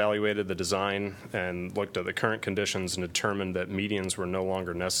reevaluated the design and looked at the current conditions and determined that medians were no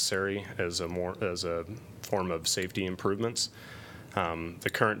longer necessary as a form of safety improvements. The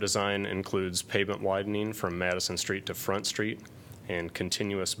current design includes pavement widening from Madison Street to Front Street and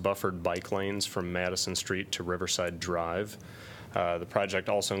continuous buffered bike lanes from Madison Street to Riverside Drive. The project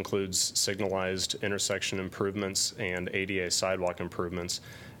also includes signalized intersection improvements and ADA sidewalk improvements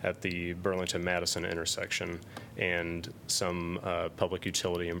at the Burlington-Madison intersection and some public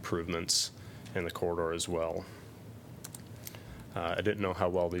utility improvements in the corridor as well. I didn't know how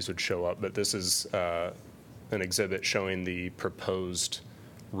well these would show up, but this is an exhibit showing the proposed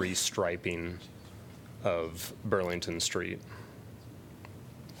restriping of Burlington Street.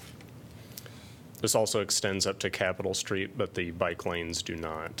 This also extends up to Capitol Street, but the bike lanes do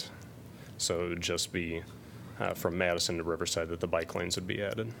not. So it would just be from Madison to Riverside that the bike lanes would be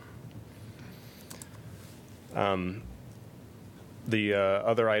added. The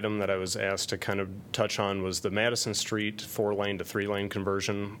other item that I was asked to kind of touch on was the Madison Street 4-lane to 3-lane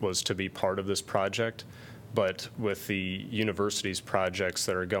conversion was to be part of this project. But with the university's projects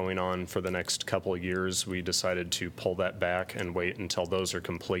that are going on for the next couple of years, we decided to pull that back and wait until those are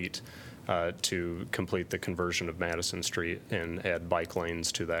complete to complete the conversion of Madison Street and add bike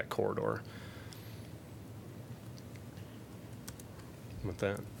lanes to that corridor. With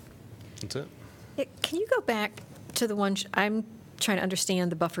that, that's it. Can you go back to the one, I'm trying to understand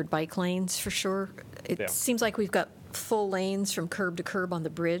the buffered bike lanes for sure. It seems like we've got full lanes from curb to curb on the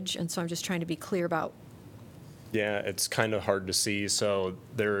bridge, and so I'm just trying to be clear about. Yeah, it's kind of hard to see. So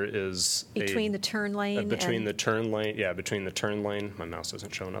there is between the turn lane between the turn lane. My mouse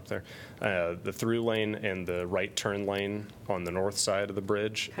isn't showing up there. The through lane and the right turn lane on the north side of the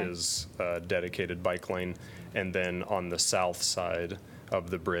bridge is a dedicated bike lane, and then on the south side of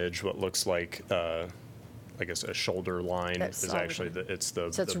the bridge, what looks like I guess a shoulder line is actually so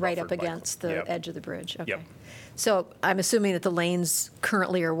it's right up against the edge of the bridge. Okay. Yep. So I'm assuming that the lanes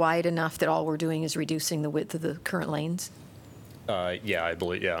currently are wide enough that all we're doing is reducing the width of the current lanes? Yeah, I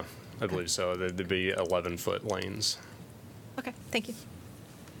believe so. There'd be 11-foot lanes. Okay, thank you.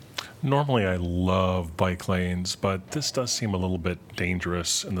 Normally I love bike lanes, but this does seem a little bit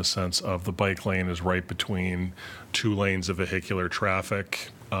dangerous in the sense of the bike lane is right between 2 lanes of vehicular traffic.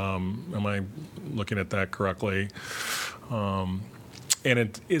 Am I looking at that correctly?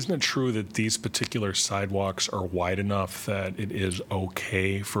 And isn't it true that these particular sidewalks are wide enough that it is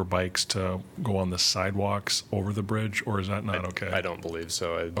okay for bikes to go on the sidewalks over the bridge, or is that not okay? I don't believe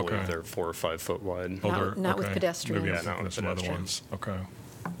so. I believe they're 4 or 5 foot wide. Not with pedestrians. Maybe Yeah, not with some other pedestrians. ones.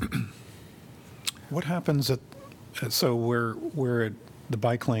 Okay. What happens so where the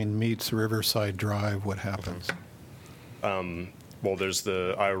bike lane meets Riverside Drive, what happens? Well, there's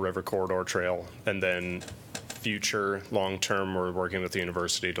the Iowa River Corridor Trail, and then future, long-term, we're working with the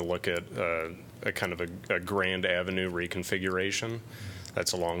university to look at a kind of a Grand Avenue reconfiguration.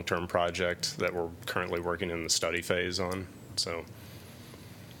 That's a long-term project that we're currently working in the study phase on. So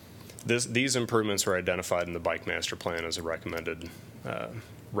these improvements were identified in the Bike Master Plan as a recommended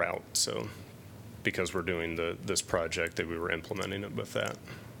route. So because we're doing this project, that we were implementing it with that.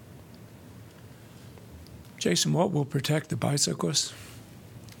 Jason, what will protect the bicyclists?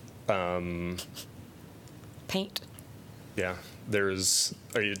 Paint. Yeah,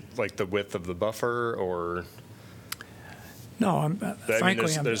 are you like the width of the buffer, or? No,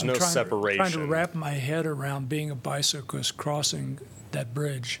 frankly, there's I'm no trying separation. to wrap my head around being a bicyclist crossing that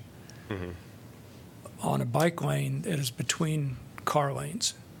bridge on a bike lane that is between car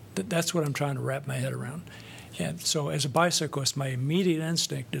lanes. That's what I'm trying to wrap my head around. And so as a bicyclist, my immediate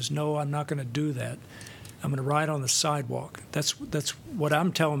instinct is, no, I'm not going to do that. I'm going to ride on the sidewalk. That's what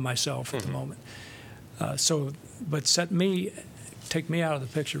I'm telling myself at the moment. But take me out of the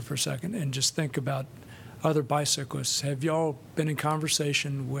picture for a second and just think about other bicyclists. Have y'all been in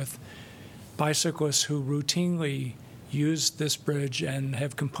conversation with bicyclists who routinely use this bridge and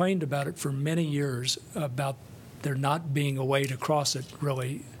have complained about it for many years, about there not being a way to cross it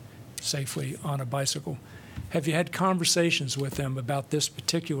really safely on a bicycle? Have you had conversations with them about this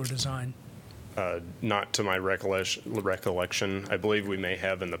particular design? Not to my recollection. I believe we may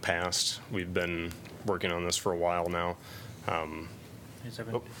have in the past. We've been working on this for a while now.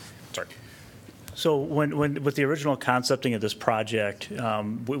 Sorry. So when with the original concepting of this project,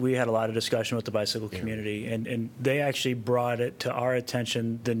 we had a lot of discussion with the bicycle community, and they actually brought it to our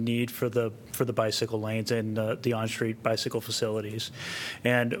attention, the need for the bicycle lanes and the on-street bicycle facilities.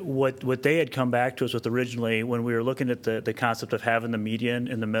 And what they had come back to us with originally, when we were looking at the concept of having the median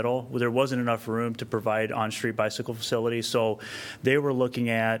in the middle, there wasn't enough room to provide on-street bicycle facilities. So they were looking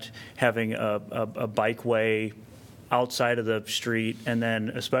at having a bikeway outside of the street, and then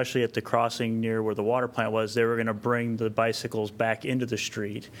especially at the crossing near where the water plant was, they were going to bring the bicycles back into the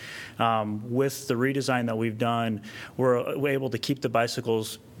street. With the redesign that we've done, we're able to keep the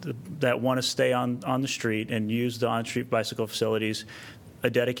bicycles that want to stay on the street and use the on-street bicycle facilities, a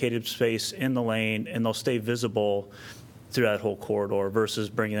dedicated space in the lane, and they'll stay visible through that whole corridor versus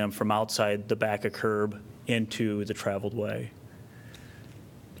bringing them from outside the back of curb into the traveled way.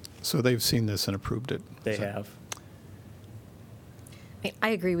 So they've seen this and approved it? They have. I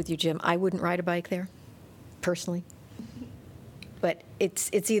agree with you, Jim. I wouldn't ride a bike there, personally. But it's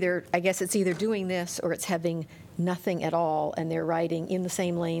either, I guess it's either doing this or it's having nothing at all, and they're riding in the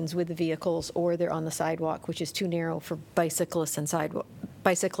same lanes with the vehicles, or they're on the sidewalk, which is too narrow for bicyclists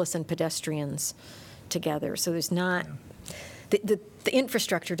and pedestrians together. So there's not the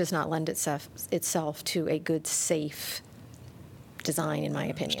infrastructure does not lend itself to a good, safe design, in my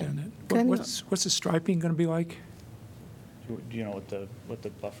opinion. What's the striping going to be like? Do you know what the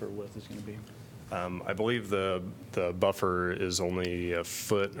buffer width is going to be? I believe the buffer is only a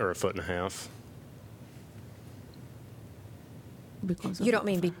foot or a foot and a half. You don't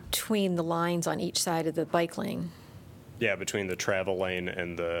mean between the lines on each side of the bike lane? Yeah, between the travel lane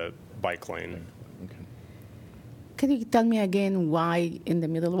and the bike lane. Okay. Can you tell me again why in the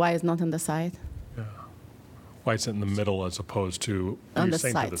middle? Why it's not on the side? Why is it in the middle as opposed to, On you're the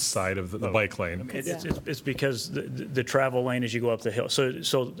saying to the sides. side of the bike lane? It's because the travel lane as you go up the hill.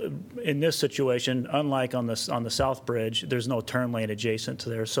 So in this situation, unlike on the South Bridge, there's no turn lane adjacent to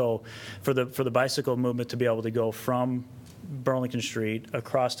there. So for the bicycle movement to be able to go from Burlington Street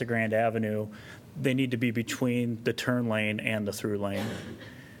across to Grand Avenue, they need to be between the turn lane and the through lane.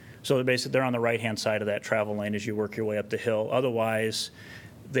 So basically, they're on the right-hand side of that travel lane as you work your way up the hill. Otherwise,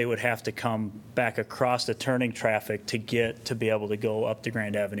 they would have to come back across the turning traffic to be able to go up the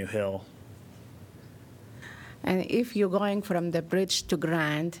Grand Avenue Hill. And if you're going from the bridge to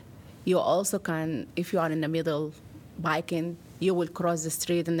Grand, you also can, if you are in the middle biking, you will cross the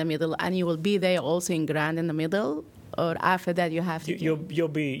street in the middle, and you will be there also in Grand in the middle. Or after that, you have to. You'll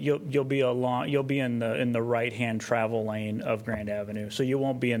be in the right-hand travel lane of Grand Avenue, so you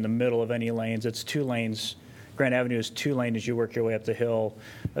won't be in the middle of any lanes. It's 2 lanes. Grand Avenue is 2 lanes as you work your way up the hill.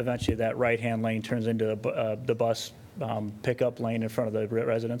 Eventually, that right-hand lane turns into the bus pickup lane in front of the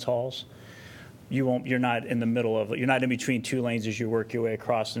residence halls. you're not in the middle of it. You're not in between two lanes as you work your way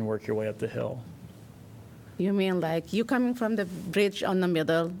across and work your way up the hill. You mean like you coming from the bridge on the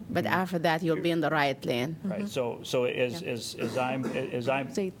middle, but after that you'll be in the right lane. Right. So as I'm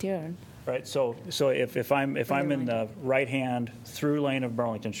They turn. right. So if I'm in the right hand through lane of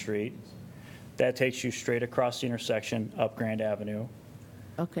Burlington Street, that takes you straight across the intersection up Grand Avenue.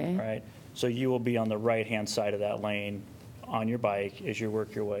 Okay. Right. So you will be on the right hand side of that lane on your bike as you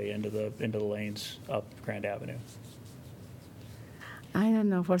work your way into the lanes up Grand Avenue. I don't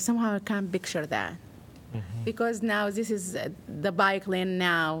know. For somehow I can't picture that. Because now this is the bike lane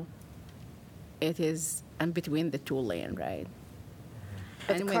now. It is in between the two lane, right?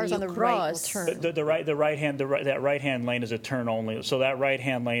 But the And when cars you on the right will cross, turn. The right hand lane is a turn only. So that right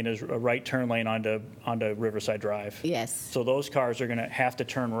hand lane is a right turn lane onto Riverside Drive. Yes. So those cars are going to have to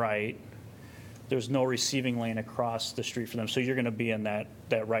turn right. There's no receiving lane across the street for them. So you're going to be in that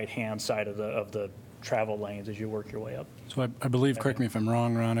right hand side of the travel lanes as you work your way up. So I believe, correct me if I'm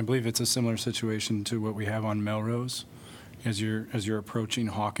wrong, Ron, I believe it's a similar situation to what we have on Melrose. As you're approaching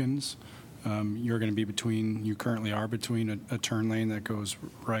Hawkins, you're going to be you currently are between a turn lane that goes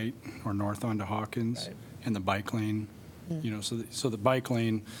right or north onto Hawkins and the bike lane. So the bike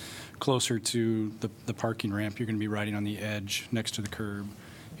lane closer to the parking ramp, you're going to be riding on the edge next to the curb.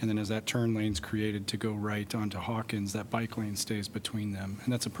 And then as that turn lane's created to go right onto Hawkins, that bike lane stays between them.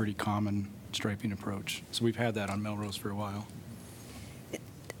 And that's a pretty common striping approach. So we've had that on Melrose for a while.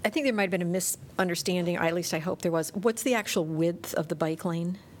 I think there might have been a misunderstanding, or at least I hope there was. What's the actual width of the bike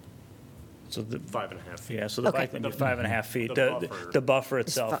lane? So the 5.5 feet. Yeah, so the bike lane is 5.5 feet. The buffer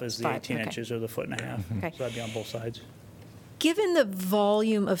itself is the 5, 18 okay. inches or the 1.5 feet. Okay. So that'd be on both sides. Given the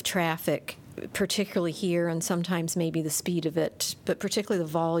volume of traffic, particularly here, and sometimes maybe the speed of it, but particularly the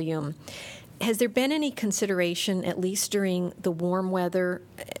volume, has there been any consideration, at least during the warm weather,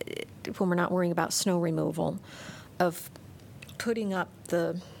 when we're not worrying about snow removal, of putting up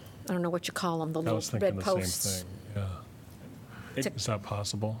the, I don't know what you call them, the I little was thinking red the posts? same thing. Yeah. Is that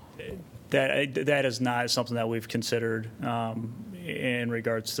possible? That is not something that we've considered in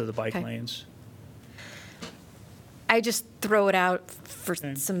regards to the bike Okay. lanes. I just throw it out for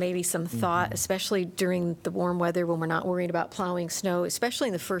maybe some thought, especially during the warm weather when we're not worried about plowing snow, especially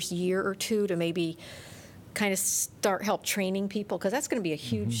in the first year or two, to maybe kind of help training people, because that's going to be a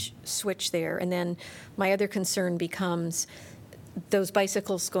huge switch there. And then my other concern becomes those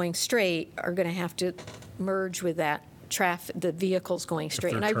bicycles going straight are going to have to merge with that traffic, the vehicles going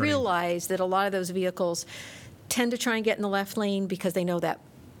straight. And I realize that a lot of those vehicles tend to try and get in the left lane because they know that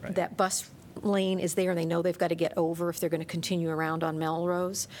that bus lane is there and they know they've got to get over if they're going to continue around on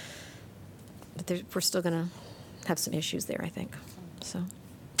Melrose. But we're still going to have some issues there, I think. So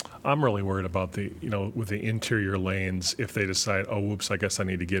I'm really worried about with the interior lanes, if they decide, oh, whoops, I guess I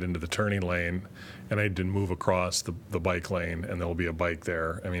need to get into the turning lane and I didn't move across the bike lane and there'll be a bike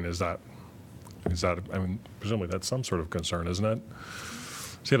there. I mean, is that, I mean, presumably that's some sort of concern, isn't it?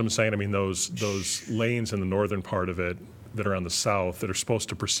 See what I'm saying? I mean, those lanes in the northern part of it that are on the south that are supposed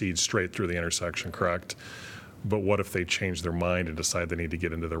to proceed straight through the intersection, correct? But what if they change their mind and decide they need to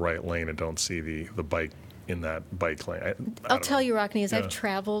get into the right lane and don't see the bike in that bike lane? I'll tell you, Rockne, as Yeah. I've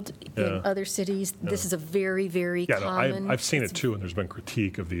traveled in Yeah. other cities, this is a very, very Yeah, no, common. I've seen it too, and there's been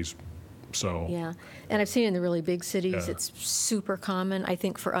critique of these. So Yeah, and I've seen it in the really big cities. Yeah. It's super common. I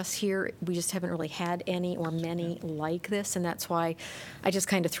think for us here, we just haven't really had any or many like this, and that's why I just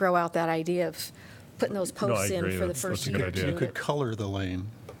kind of throw out that idea of putting those posts in for the first year. or two. You could color the lane.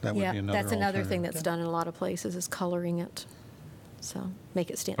 That would Yeah, be another that's another thing alternative. that's done in a lot of places is coloring it. So make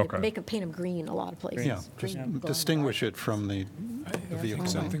it stand, Okay. paint them green a lot of places. Yeah, just Green, glowing distinguish it from the I vehicle think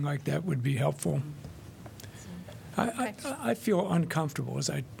something like that would be helpful. I feel uncomfortable, as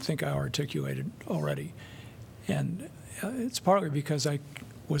I think I articulated already. And it's partly because I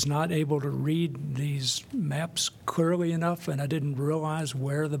was not able to read these maps clearly enough, and I didn't realize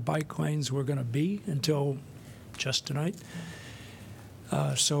where the bike lanes were going to be until just tonight.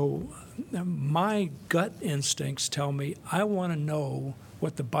 So my gut instincts tell me I want to know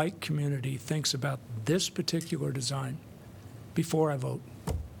what the bike community thinks about this particular design before I vote.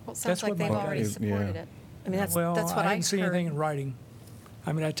 Well, it sounds like they've already supported it. I mean, that's Well, what I I haven't seen heard. anything in writing.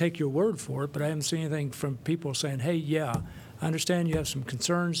 I mean, I take your word for it, but I haven't seen anything from people saying, hey, yeah, I understand you have some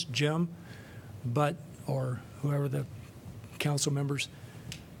concerns, Jim, or whoever the council members,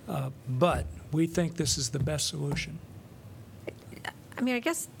 but we think this is the best solution. I mean, I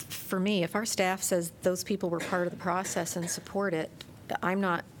guess for me, if our staff says those people were part of the process and support it, I'm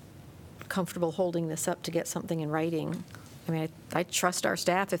not comfortable holding this up to get something in writing. I mean, I trust our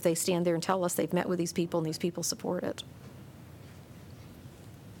staff if they stand there and tell us they've met with these people and these people support it.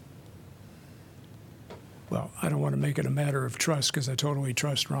 don't want to make it a matter of trust because I totally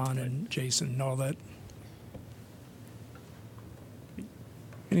trust Ron and Jason and all that.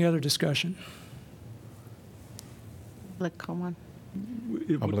 Any other discussion? Public comment.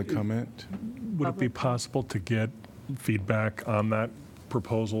 Public comment? Would it be possible to get feedback on that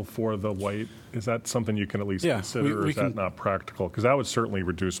proposal for the white? Is that something you can at least consider, or is that not practical? Because that would certainly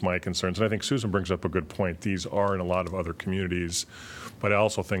reduce my concerns. And I think Susan brings up a good point. These are in a lot of other communities, but I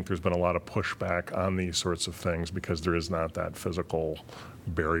also think there's been a lot of pushback on these sorts of things because there is not that physical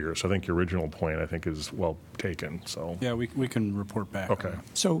barrier. So I think your original point, I think, is well taken. So yeah, we can report back. Okay.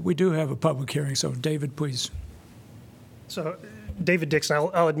 So we do have a public hearing. So David, please. So, David Dixon,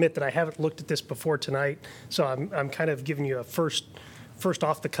 I'll admit that I haven't looked at this before tonight, so I'm kind of giving you a first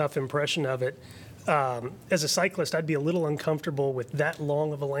off-the-cuff impression of it. As a cyclist, I'd be a little uncomfortable with that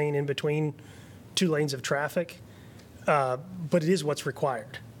long of a lane in between two lanes of traffic, but it is what's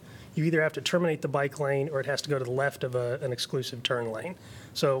required. You either have to terminate the bike lane or it has to go to the left of an exclusive turn lane.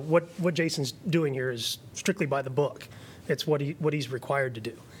 So what Jason's doing here is strictly by the book. It's what he's required to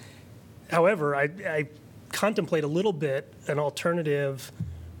do. However, I contemplate a little bit an alternative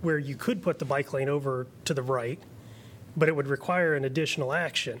where you could put the bike lane over to the right, but it would require an additional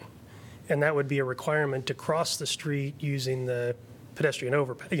action, and that would be a requirement to cross the street using the pedestrian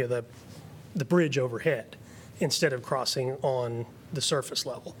the bridge overhead instead of crossing on the surface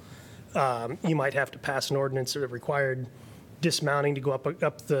level. You might have to pass an ordinance that required dismounting to go up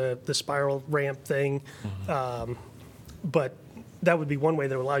the spiral ramp thing, but that would be one way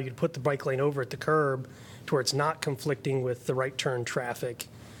that would allow you to put the bike lane over at the curb to where it's not conflicting with the right turn traffic,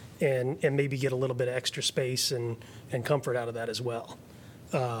 and maybe get a little bit of extra space and comfort out of that as well.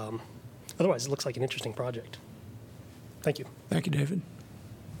 Otherwise, it looks like an interesting project. Thank you. Thank you, David.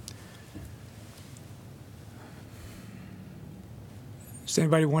 Does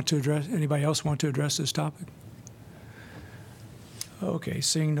anybody else want to address this topic? Okay,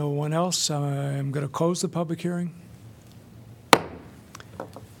 seeing no one else, I'm going to close the public hearing.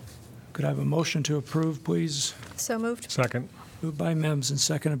 Could I have a motion to approve, please? So moved. Second. Moved by Mims and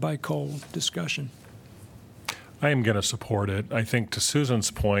seconded by Cole. Discussion. I am going to support it. I think to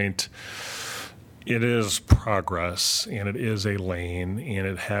Susan's point, it is progress, and it is a lane, and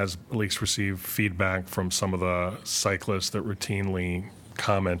it has at least received feedback from some of the cyclists that routinely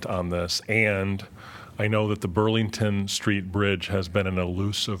comment on this. And I know that the Burlington Street Bridge has been an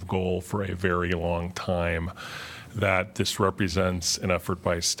elusive goal for a very long time, that this represents an effort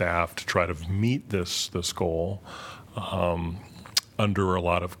by staff to try to meet this goal under a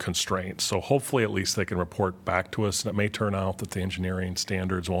lot of constraints. So hopefully at least they can report back to us, and it may turn out that the engineering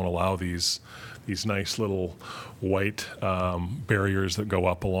standards won't allow these nice little white barriers that go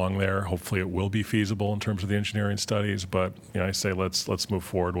up along there. Hopefully it will be feasible in terms of the engineering studies, but I say let's move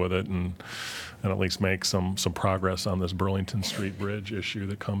forward with it and at least make some progress on this Burlington Street Bridge issue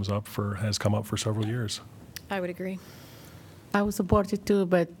that has come up for several years. I would agree. I would support it too,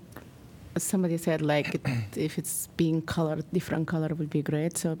 but somebody said if it's being colored, different color would be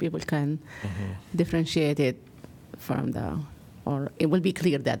great, so people can differentiate it from or it will be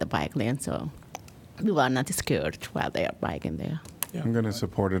clear that the bike lane, so people are not scared while they are biking there. Yeah. I'm going to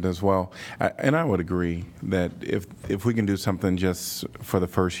support it as well. And I would agree that if we can do something just for the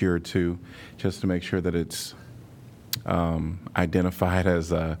first year or two, just to make sure that it's identified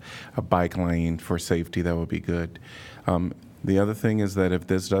as a bike lane for safety, that would be good. The other thing is that if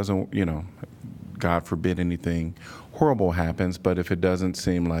this doesn't, God forbid anything horrible happens, but if it doesn't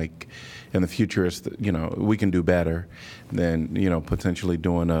seem like in the future, we can do better, then, potentially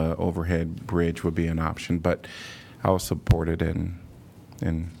doing a overhead bridge would be an option. But I'll support it and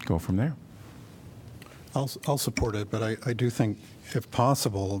go from there. I'll support it, but I do think, if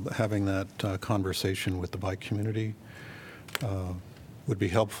possible, having that conversation with the bike community would be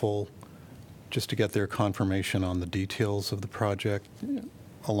helpful, just to get their confirmation on the details of the project,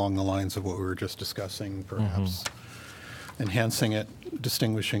 along the lines of what we were just discussing, perhaps enhancing it,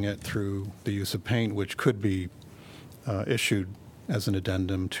 distinguishing it through the use of paint, which could be issued as an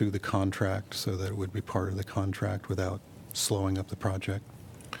addendum to the contract so that it would be part of the contract without slowing up the project.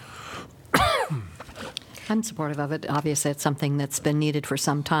 I'm supportive of it. Obviously, it's something that's been needed for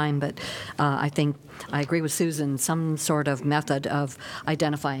some time, but I think I agree with Susan, some sort of method of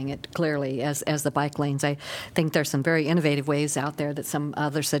identifying it clearly as the bike lanes. I think there's some very innovative ways out there that some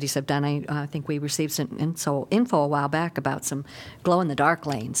other cities have done. I think we received some info a while back about some glow-in-the-dark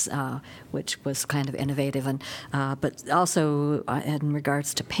lanes, which was kind of innovative. And but also in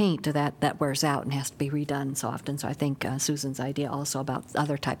regards to paint, that wears out and has to be redone so often. So I think Susan's idea also about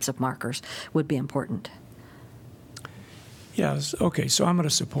other types of markers would be important. Yes, okay, so I'm going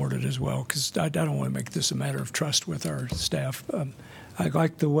to support it as well, because I don't want to make this a matter of trust with our staff. I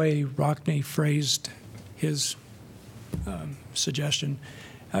like the way Rockne phrased his suggestion.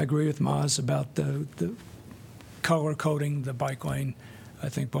 I agree with Maz about the color coding the bike lane. I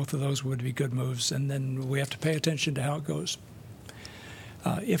think both of those would be good moves, and then we have to pay attention to how it goes.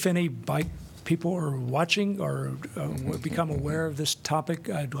 If any bike people are watching or become aware of this topic,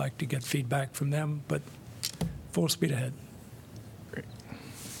 I'd like to get feedback from them, but full speed ahead. Great.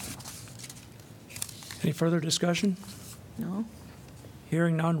 Any further discussion? No.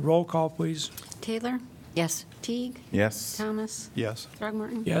 Hearing none, roll call, please. Taylor? Yes. Teague? Yes. Thomas? Yes.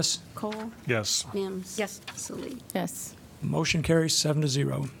 Throgmorton? Yes. Cole? Yes. Mims? Yes. Salee? Yes. Motion carries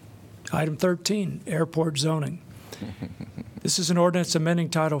 7-0. Item 13, airport zoning. This is an ordinance amending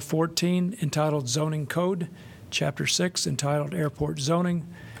Title 14 entitled Zoning Code, Chapter 6 entitled Airport Zoning,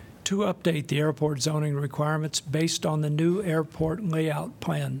 to update the airport zoning requirements based on the new airport layout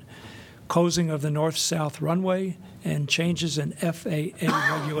plan, closing of the north-south runway, and changes in FAA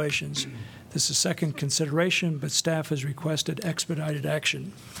regulations. This is second consideration, but staff has requested expedited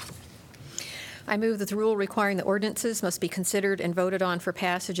action. I move that the rule requiring the ordinances must be considered and voted on for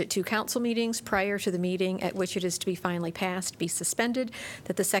passage at 2 council meetings prior to the meeting at which it is to be finally passed be suspended,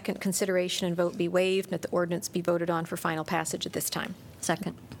 that the second consideration and vote be waived, and that the ordinance be voted on for final passage at this time.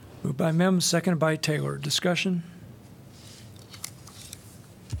 Second. Moved by Mims, seconded by Taylor. Discussion?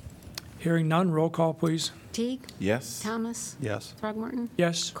 Hearing none, roll call, please. Teague? Yes. Thomas? Yes. Throgmorton?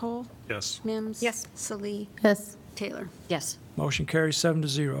 Yes. Cole? Yes. Mims? Yes. Salee? Yes. Taylor? Yes. Motion carries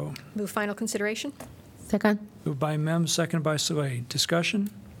 7-0. Move final consideration. Second. Moved by Mims, seconded by Slade. Discussion?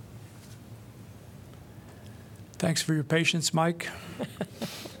 Thanks for your patience, Mike.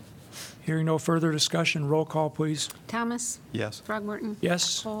 Hearing no further discussion, roll call, please. Thomas? Yes. Throgmorton?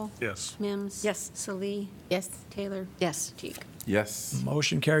 Yes. Cole? Yes. Mims? Yes. Salee? Yes. Taylor? Yes. Teague? Yes.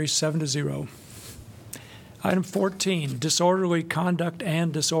 Motion carries 7-0. Item 14, disorderly conduct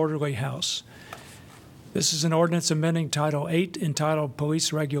and disorderly house. This is an ordinance amending Title 8 entitled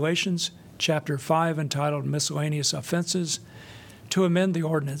Police Regulations, Chapter 5 entitled Miscellaneous Offenses, to amend the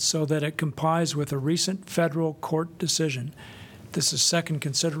ordinance so that it complies with a recent federal court decision. This is second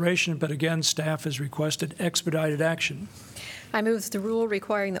consideration, but again, staff has requested expedited action. I move that the rule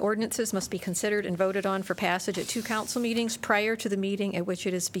requiring the ordinances must be considered and voted on for passage at 2 council meetings prior to the meeting at which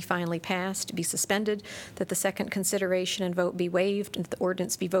it is to be finally passed be suspended, that the second consideration and vote be waived, and that the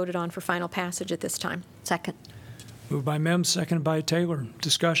ordinance be voted on for final passage at this time. Second. Moved by Mims, seconded by Taylor.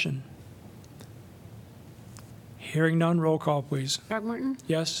 Discussion. Hearing none, roll call, please. Throgmorton?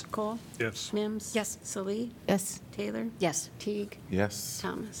 Yes. Cole? Yes. Mims? Yes. Salee? Yes. Taylor? Yes. Teague? Yes.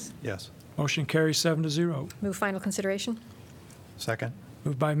 Thomas? Yes. Motion carries 7-0. Move final consideration. Second.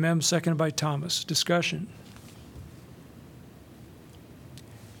 Moved by Mims, seconded by Thomas. Discussion.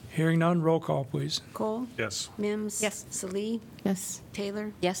 Hearing none, roll call, please. Cole? Yes. Mims? Yes. Salee? Yes.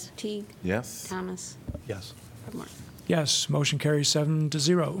 Taylor? Yes. Teague? Yes. Thomas? Yes. Throgmorton? Yes, motion carries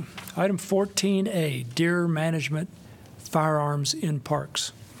 7-0. Item 14A, deer management firearms in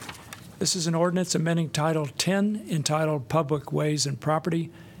parks. This is an ordinance amending Title 10 entitled Public Ways and Property,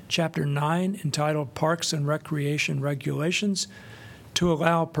 Chapter 9 entitled Parks and Recreation Regulations, to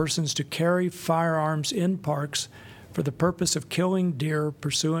allow persons to carry firearms in parks for the purpose of killing deer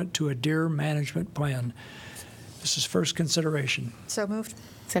pursuant to a deer management plan. This is first consideration. So moved.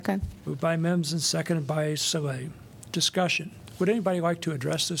 Second. Moved by Mims and seconded by Saleh. Discussion. Would anybody like to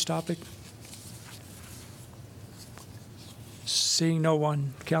address this topic? Seeing no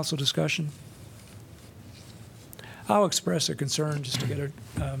one, council discussion. I'll express a concern just to get it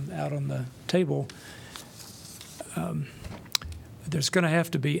out on the table. There's going to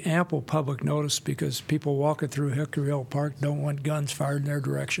have to be ample public notice because people walking through Hickory Hill Park don't want guns fired in their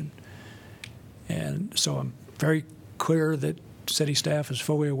direction. And so I'm very clear that city staff is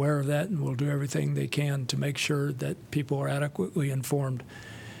fully aware of that and will do everything they can to make sure that people are adequately informed.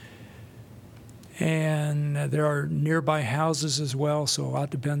 And there are nearby houses as well, so a lot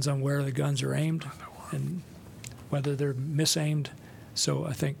depends on where the guns are aimed and whether they're misaimed. So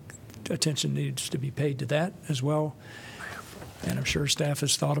I think attention needs to be paid to that as well. And I'm sure staff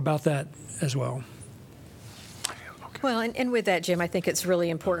has thought about that as well. Well, and with that, Jim, I think it's really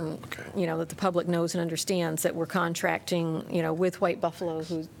important, that the public knows and understands that we're contracting, with White Buffalo,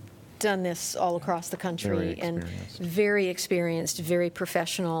 who's done this all across the country, and very experienced, very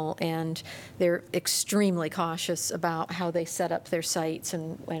professional, and they're extremely cautious about how they set up their sites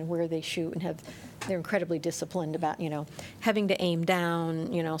and where they shoot, and they're incredibly disciplined about, having to aim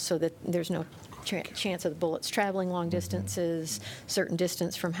down, so that there's no chance of the bullets traveling long distances, certain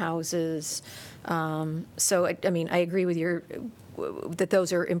distance from houses. So, I mean, I agree with that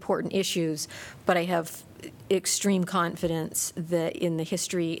those are important issues, but I have extreme confidence that in the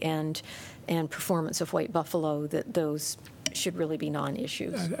history and performance of White Buffalo, that those should really be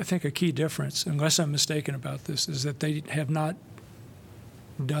non-issues. I think a key difference, unless I'm mistaken about this, is that they have not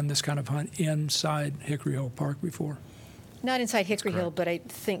done this kind of hunt inside Hickory Hill Park before. Not inside Hickory Hill, but I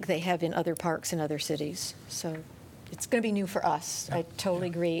think they have in other parks in other cities. So it's going to be new for us. I totally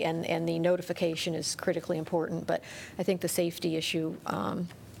agree, and the notification is critically important, but I think the safety issue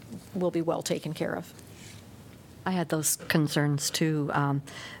will be well taken care of. I had those concerns too,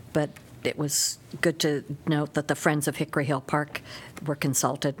 but it was good to note that the Friends of Hickory Hill Park were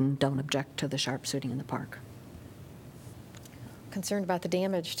consulted and don't object to the sharpshooting in the park. Concerned about the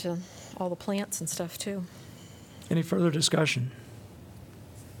damage to all the plants and stuff too. Any further discussion?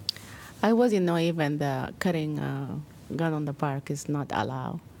 I wasn't know even the cutting gun on the park is not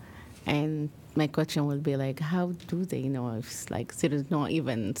allowed. And my question will be like, how do they know if it's like there is not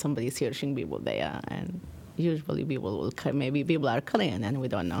even somebody searching people there? And usually people will cut, maybe people are cutting and we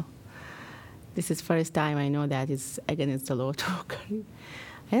don't know. This is first time I know that it's against the law to carry.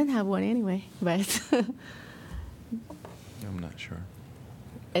 I didn't have one anyway, but I'm not sure.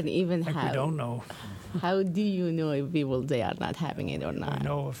 and even I think how we don't know. How do you know if people they are not having it or not? We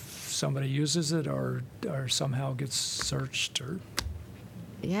know if somebody uses it or somehow gets searched or.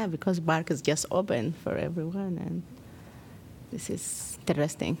 Yeah, because park is just open for everyone, and this is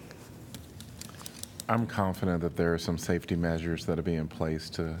interesting. I'm confident that there are some safety measures that are being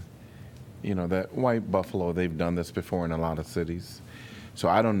placed to, that White Buffalo, they've done this before in a lot of cities. So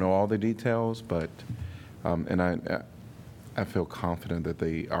I don't know all the details, but, and I feel confident that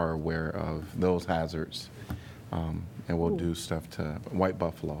they are aware of those hazards, and will do stuff to White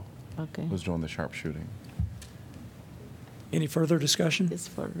Buffalo, who's doing the sharpshooting. Any further discussion? It's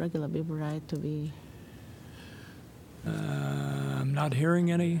for regular people, right, to be. I'm not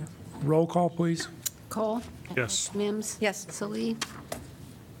hearing any. Roll call, please. Cole? Yes. Mims? Yes. Salee?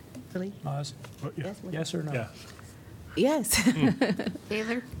 Salee? Oz? Yes or no? Yeah. Yes.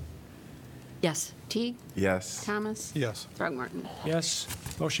 Baylor? Yes. Teague? Yes. Thomas? Yes. Throgmorton? Yes.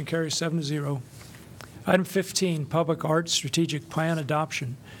 Motion carries 7-0. Item 15, Public Arts Strategic Plan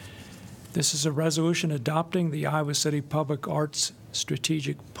Adoption. This is a resolution adopting the Iowa City Public Arts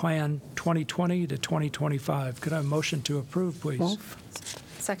Strategic Plan 2020 to 2025. Could I have a motion to approve, please? Move.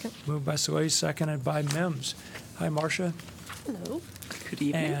 Second. Moved by Solis, seconded by Mims. Hi, Marcia. Hello. Good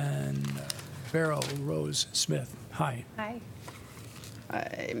evening. And Vero Rose Smith. Hi. Hi.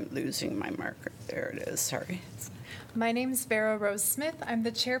 I'm losing my marker. There it is, sorry. My name is Vera Rose Smith. I'm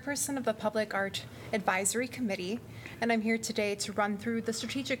the chairperson of the Public Art Advisory Committee, and I'm here today to run through the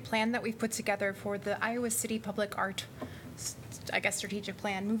strategic plan that we've put together for the Iowa City Public Art, strategic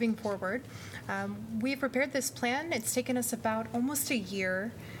plan moving forward. We've prepared this plan. It's taken us about almost a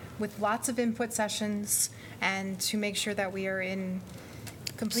year with lots of input sessions and to make sure that we are in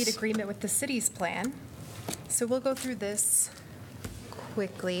complete agreement with the city's plan. So we'll go through this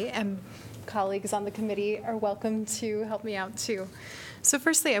quickly, and colleagues on the committee are welcome to help me out too. So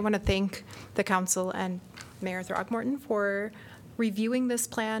firstly, I want to thank the council and Mayor Throgmorton for reviewing this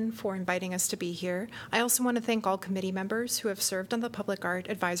plan, for inviting us to be here. I also want to thank all committee members who have served on the Public Art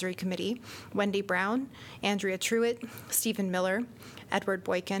Advisory Committee: Wendy Brown, Andrea Truitt, Stephen Miller, Edward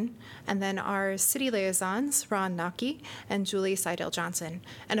Boykin, and then our city liaisons, Ron Naki and Julie Seidel Johnson,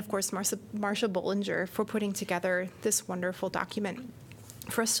 and of course Marcia Bollinger for putting together this wonderful document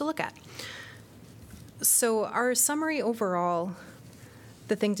for us to look at. So our summary overall,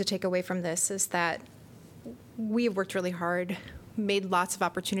 the thing to take away from this is that we have worked really hard, made lots of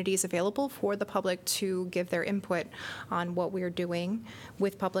opportunities available for the public to give their input on what we're doing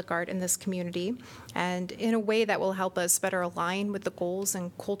with public art in this community, and in a way that will help us better align with the goals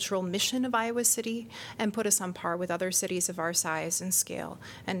and cultural mission of Iowa City and put us on par with other cities of our size and scale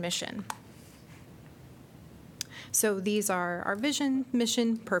and mission. So these are our vision,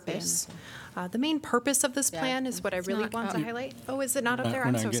 mission, purpose. The main purpose of this plan is what I really want to highlight. Oh, is it not up there?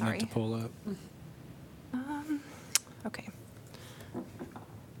 I'm so sorry. We're not getting it to pull up. Okay.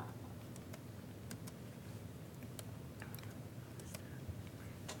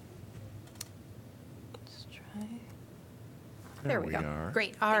 Let's try. There we go. are.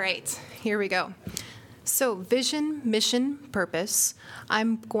 Great. All right. Here we go. So vision, mission, purpose.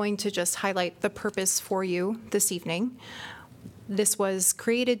 I'm going to just highlight the purpose for you this evening. This was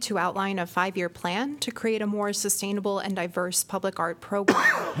created to outline a 5-year plan to create a more sustainable and diverse public art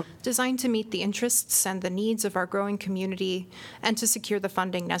program designed to meet the interests and the needs of our growing community and to secure the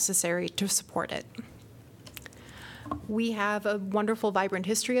funding necessary to support it. We have a wonderful, vibrant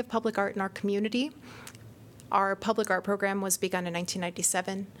history of public art in our community. Our public art program was begun in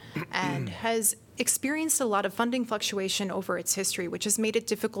 1997 and has experienced a lot of funding fluctuation over its history, which has made it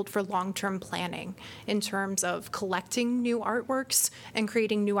difficult for long-term planning in terms of collecting new artworks and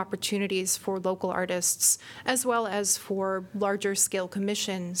creating new opportunities for local artists, as well as for larger scale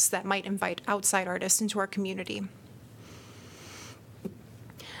commissions that might invite outside artists into our community.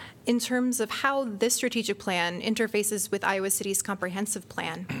 In terms of how this strategic plan interfaces with Iowa City's comprehensive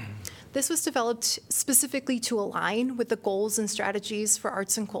plan, this was developed specifically to align with the goals and strategies for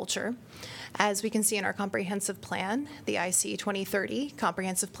arts and culture. As we can see in our comprehensive plan, the IC 2030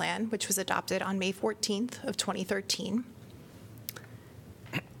 comprehensive plan, which was adopted on May 14th of 2013.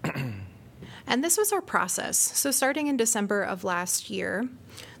 And this was our process. So starting in December of last year,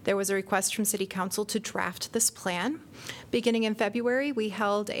 there was a request from City Council to draft this plan. Beginning in February, we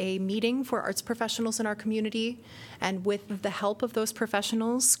held a meeting for arts professionals in our community, and with the help of those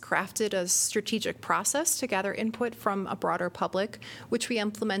professionals, crafted a strategic process to gather input from a broader public, which we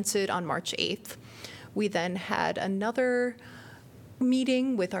implemented on March 8th. We then had another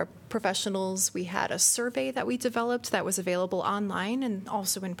meeting with our professionals. We had a survey that we developed that was available online and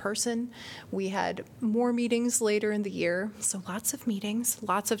also in person. We had more meetings later in the year, so lots of meetings,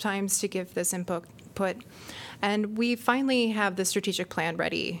 lots of times to give this input. And we finally have the strategic plan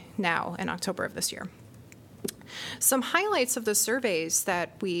ready now in October of this year. Some highlights of the surveys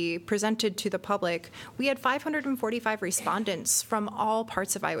that we presented to the public: we had 545 respondents from all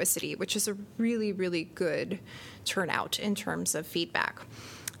parts of Iowa City, which is a really, really good turnout in terms of feedback.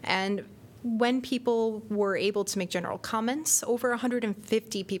 And when people were able to make general comments, over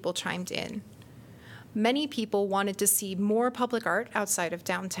 150 people chimed in. Many people wanted to see more public art outside of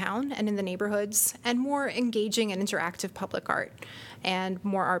downtown and in the neighborhoods, and more engaging and interactive public art, and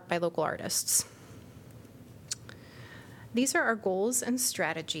more art by local artists. These are our goals and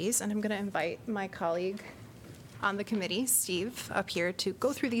strategies, and I'm going to invite my colleague on the committee, Steve, up here to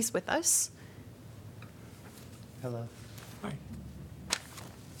go through these with us. Hello. Hi.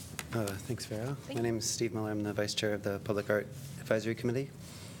 Thanks, Vera. My name is Steve Miller. I'm the Vice Chair of the Public Art Advisory Committee.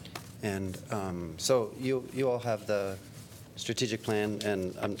 And so you all have the strategic plan,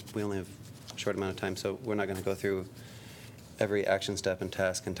 and we only have a short amount of time, so we're not going to go through every action step and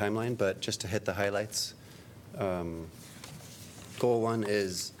task and timeline, but just to hit the highlights. Goal 1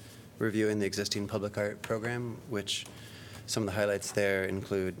 is reviewing the existing public art program, which some of the highlights there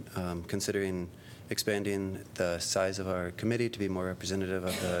include considering expanding the size of our committee to be more representative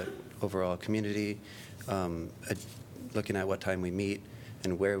of the overall community, looking at what time we meet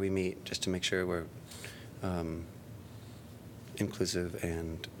and where we meet, just to make sure we're inclusive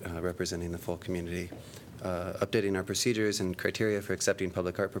and representing the full community, updating our procedures and criteria for accepting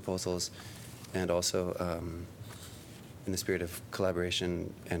public art proposals, and also in the spirit of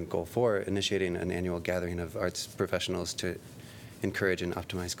collaboration, and Goal 4, initiating an annual gathering of arts professionals to encourage and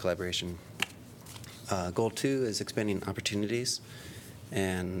optimize collaboration. Goal 2 is expanding opportunities,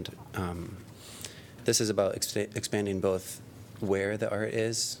 and this is about expanding both where the art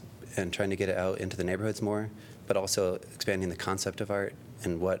is and trying to get it out into the neighborhoods more, but also expanding the concept of art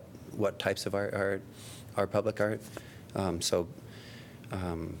and what types of art are public art.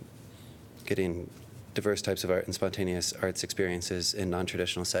 Getting diverse types of art and spontaneous arts experiences in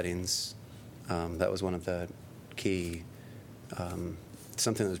non-traditional settings. That was one of the key,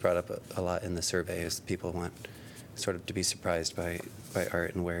 something that was brought up a lot in the survey, is people want sort of to be surprised by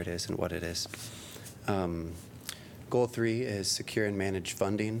art and where it is and what it is. Goal 3 is secure and manage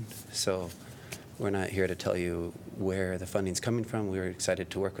funding. So we're not here to tell you where the funding's coming from. We're excited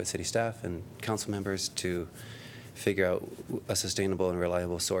to work with city staff and council members to figure out a sustainable and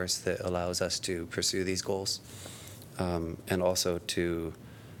reliable source that allows us to pursue these goals, and also to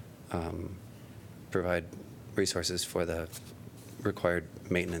provide resources for the required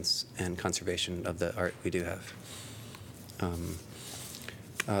maintenance and conservation of the art we do have.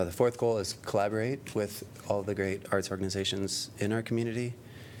 The 4th goal is collaborate with all the great arts organizations in our community,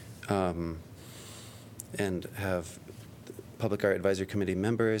 and have Public Art Advisory Committee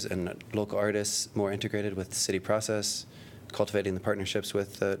members and local artists more integrated with the city process, cultivating the partnerships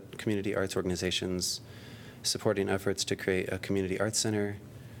with the community arts organizations, supporting efforts to create a community arts center,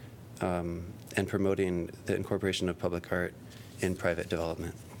 and promoting the incorporation of public art in private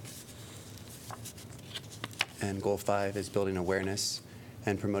development. And Goal 5 is building awareness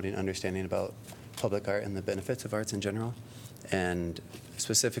and promoting understanding about public art and the benefits of arts in general, and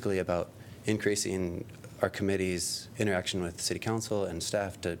specifically about increasing our committee's interaction with city council and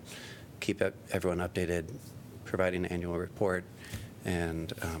staff to keep everyone updated, providing an annual report,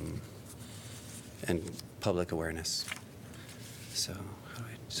 and public awareness. So how do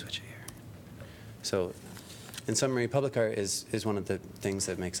I switch it here? So in summary, public art is one of the things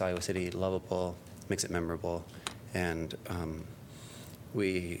that makes Iowa City lovable, makes it memorable, and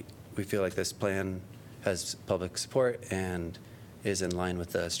we feel like this plan has public support and is in line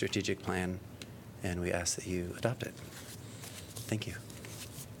with the strategic plan, and we ask that you adopt it. Thank you.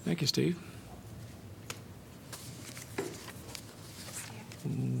 Thank you, Steve.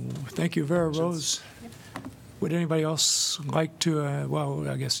 Thank you, Vera Rose. Would anybody else like to, well,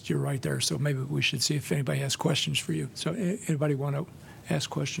 I guess you're right there, so maybe we should see if anybody has questions for you. So anybody want to ask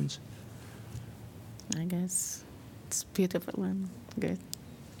questions? I guess it's beautiful and good.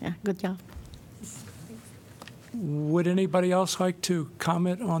 Yeah, good job. Would anybody else like to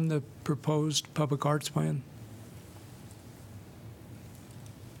comment on the proposed public arts plan?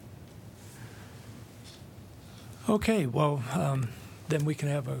 Okay, well, then we can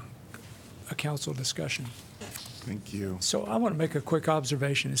have a council discussion. Thank you. So I want to make a quick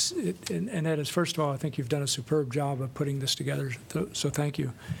observation, and that is, first of all, I think you've done a superb job of putting this together, so thank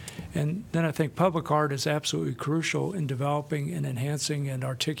you. And then I think public art is absolutely crucial in developing and enhancing and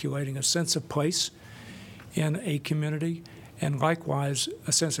articulating a sense of place in a community, and likewise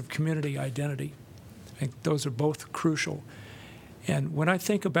a sense of community identity. I think those are both crucial. And when I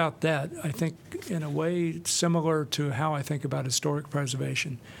think about that, I think in a way similar to how I think about historic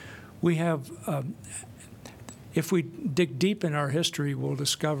preservation. We have, if we dig deep in our history, we'll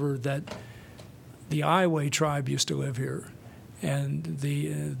discover that the Iowa tribe used to live here, and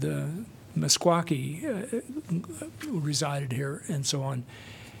the Meskwaki resided here, and so on.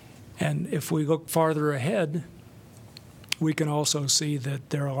 And if we look farther ahead, we can also see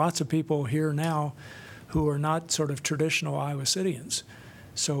that there are lots of people here now who are not sort of traditional Iowa Cityans.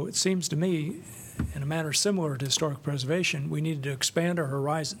 So it seems to me, in a manner similar to historic preservation, we needed to expand our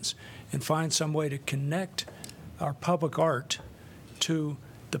horizons and find some way to connect our public art to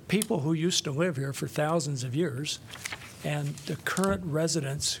the people who used to live here for thousands of years and the current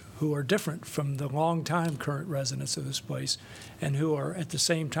residents who are different from the longtime current residents of this place and who are at the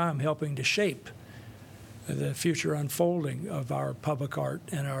same time helping to shape the future unfolding of our public art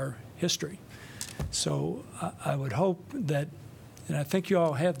and our history. So I would hope that, and I think you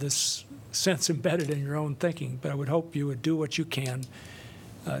all have this sense embedded in your own thinking, but I would hope you would do what you can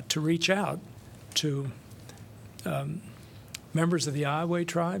to reach out to members of the Iowa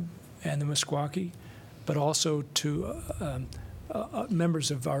tribe and the Meskwaki, but also to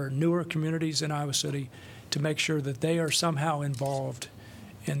members of our newer communities in Iowa City to make sure that they are somehow involved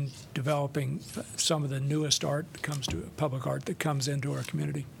in developing some of the newest art that comes to public art that comes into our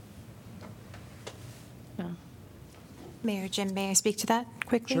community. Mayor Jim, may I speak to that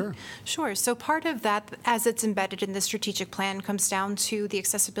quickly? Sure. Sure. So part of that, as it's embedded in the strategic plan, comes down to the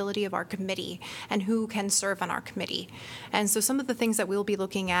accessibility of our committee and who can serve on our committee. And so some of the things that we'll be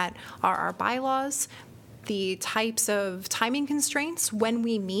looking at are our bylaws, the types of timing constraints when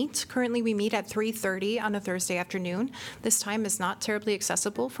we meet. Currently, we meet at 3:30 on a Thursday afternoon. This time is not terribly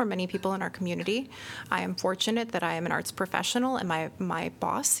accessible for many people in our community. I am fortunate that I am an arts professional and my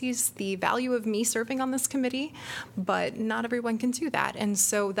boss sees the value of me serving on this committee, but not everyone can do that. And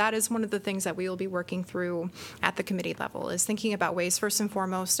so that is one of the things that we will be working through at the committee level, is thinking about ways, first and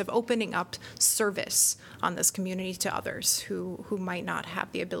foremost, of opening up service on this community to others who might not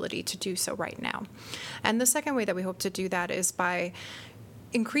have the ability to do so right now. And the second way that we hope to do that is by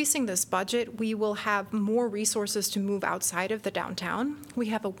increasing this budget, we will have more resources to move outside of the downtown. We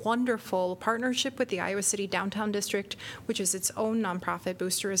have a wonderful partnership with the Iowa City Downtown District, which is its own nonprofit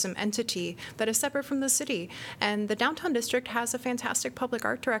boosterism entity that is separate from the city. And the Downtown District has a fantastic public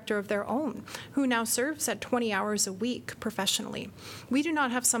art director of their own who now serves at 20 hours a week professionally. We do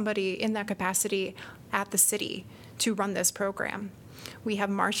not have somebody in that capacity at the city to run this program. We have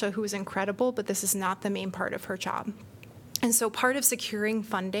Marcia, who is incredible, but this is not the main part of her job. And so part of securing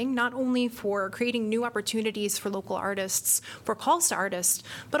funding, not only for creating new opportunities for local artists, for calls to artists,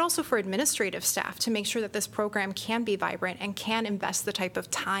 but also for administrative staff to make sure that this program can be vibrant and can invest the type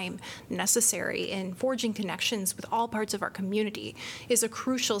of time necessary in forging connections with all parts of our community, is a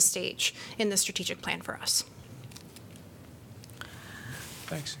crucial stage in the strategic plan for us.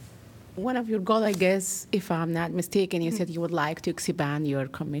 Thanks. One of your goals, I guess, if I'm not mistaken, you said you would like to expand your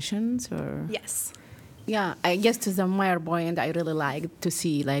commissions, or? Yes. Yeah, I guess to the mayor point, I really like to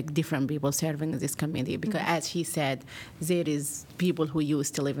see like different people serving in this community because, as he said, there is people who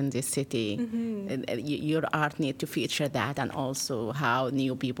used to live in this city. And your art need to feature that, and also how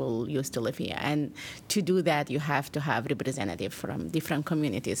new people used to live here. And to do that, you have to have representative from different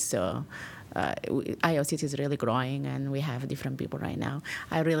communities. So. Iowa City is really growing, and we have different people right now.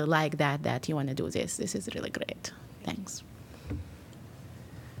 I really like that you want to do this. This is really great. Thanks.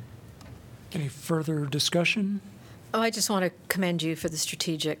 Any further discussion? Oh, I just want to commend you for the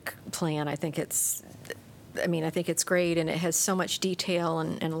strategic plan. I think it's great, and it has so much detail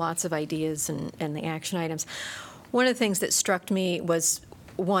and lots of ideas and the action items. One of the things that struck me was,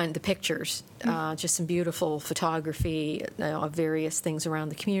 one, the pictures, just some beautiful photography of various things around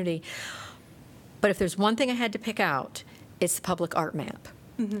the community. But if there's one thing I had to pick out, it's the public art map.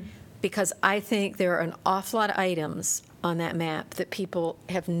 Because I think there are an awful lot of items on that map that people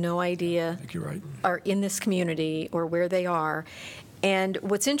have no idea are in this community or where they are. And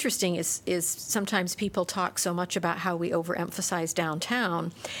what's interesting is sometimes people talk so much about how we overemphasize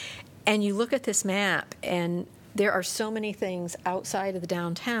downtown, and you look at this map and there are so many things outside of the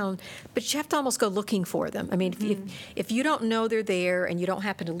downtown, but you have to almost go looking for them. I mean, if you don't know they're there and you don't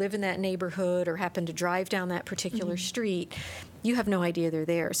happen to live in that neighborhood or happen to drive down that particular street, you have no idea they're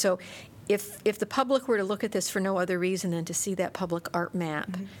there. So if the public were to look at this for no other reason than to see that public art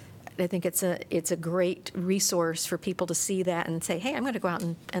map, I think it's a great resource for people to see that and say, hey, I'm going to go out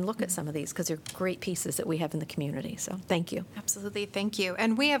and look at some of these because they're great pieces that we have in the community. So thank you. Absolutely. Thank you.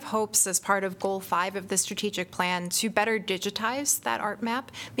 And we have hopes as part of Goal 5 of the strategic plan to better digitize that art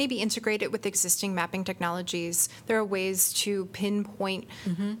map, maybe integrate it with existing mapping technologies. There are ways to pinpoint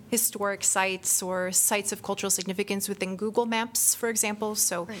historic sites or sites of cultural significance within Google Maps, for example.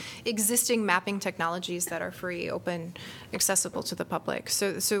 So existing mapping technologies that are free, open, accessible to the public.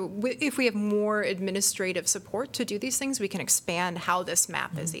 So if we have more administrative support to do these things, we can expand how this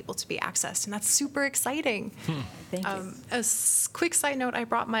map is able to be accessed, and that's super exciting. Thank you. Quick side note, I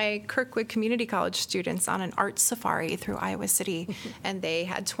brought my Kirkwood Community College students on an art safari through Iowa City, and they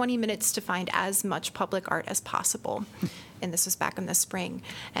had 20 minutes to find as much public art as possible. And this was back in the spring,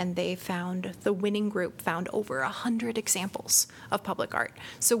 and the winning group found over 100 examples of public art.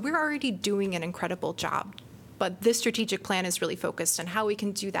 So we're already doing an incredible job. But this strategic plan is really focused on how we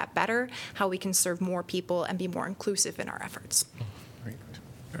can do that better, how we can serve more people and be more inclusive in our efforts.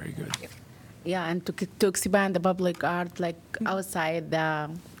 Very good. Yeah, and to expand the public art, like outside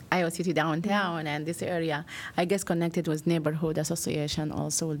the Iowa City downtown and this area, I guess connected with neighborhood association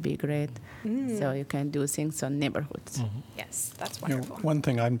also would be great. So you can do things on neighborhoods. Yes, that's wonderful. One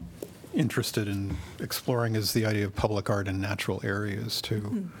thing I'm interested in exploring is the idea of public art in natural areas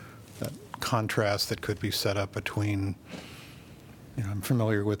too. That contrast that could be set up between, I'm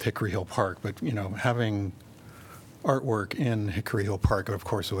familiar with Hickory Hill Park, but, having artwork in Hickory Hill Park, of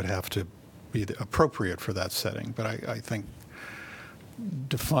course, it would have to be appropriate for that setting. But I think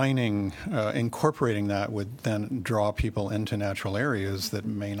incorporating that would then draw people into natural areas that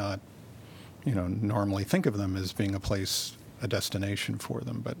may not, normally think of them as being a destination for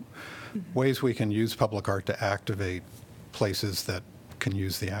them. But ways we can use public art to activate places that can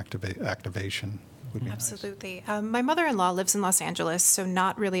use the activation would be Absolutely. My mother-in-law lives in Los Angeles, so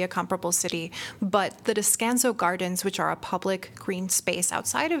not really a comparable city, but the Descanso Gardens, which are a public green space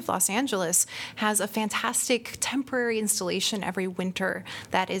outside of Los Angeles, has a fantastic temporary installation every winter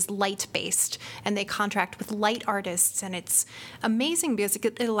that is light-based, and they contract with light artists, and it's amazing because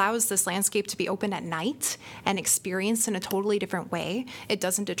it allows this landscape to be open at night and experienced in a totally different way. It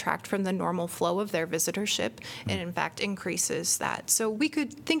doesn't detract from the normal flow of their visitorship, and in fact increases that. So we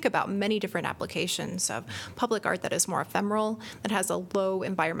could think about many different applications of public art that is more ephemeral, that has a low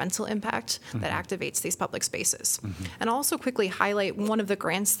environmental impact, that activates these public spaces. And I'll also quickly highlight one of the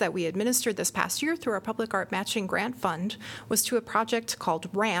grants that we administered this past year through our Public Art Matching Grant Fund was to a project called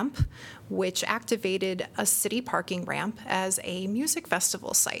RAMP, which activated a city parking ramp as a music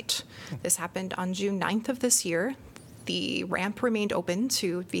festival site. This happened on June 9th of this year. The ramp remained open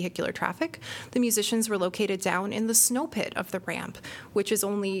to vehicular traffic. The musicians were located down in the snow pit of the ramp, which is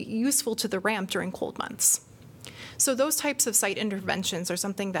only useful to the ramp during cold months. So those types of site interventions are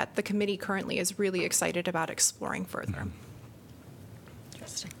something that the committee currently is really excited about exploring further.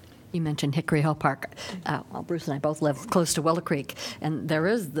 Interesting. You mentioned Hickory Hill Park. Well, Bruce and I both live close to Willow Creek, and there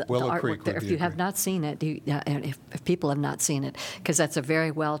is the Willow artwork Creek there. would If be you have not seen it, and if people have not seen it, because that's a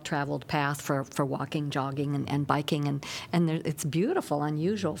very well-traveled path for walking, jogging, and biking, and it's beautiful,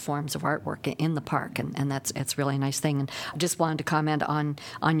 unusual forms of artwork in the park, and it's really a nice thing. And I just wanted to comment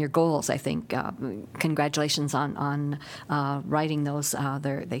on your goals. I think congratulations on writing those.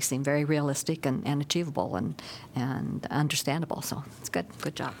 They seem very realistic and achievable and understandable. So it's good.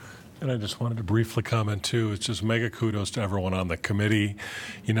 Good job. And I just wanted to briefly comment, too. It's just mega kudos to everyone on the committee.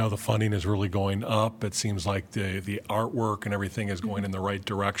 You know, the funding is really going up. It seems like the artwork and everything is going in the right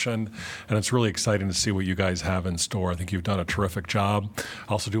direction. And it's really exciting to see what you guys have in store. I think you've done a terrific job.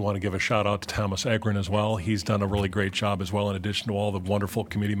 I also do want to give a shout out to Thomas Egren as well. He's done a really great job as well, in addition to all the wonderful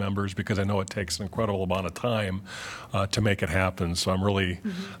committee members, because I know it takes an incredible amount of time to make it happen. So I'm really,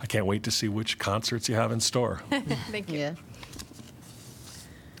 I can't wait to see which concerts you have in store. Thank you. Yeah.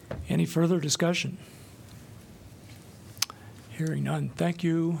 Any further discussion? Hearing none. Thank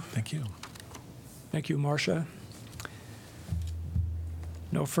you. Thank you. Thank you, Marcia.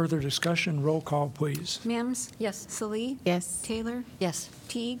 No further discussion. Roll call, please. Mims? Yes. Salee? Yes. Taylor? Yes.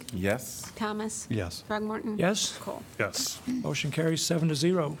 Teague? Yes. Thomas? Yes. Throgmorton? Yes? Cole? Yes. Motion carries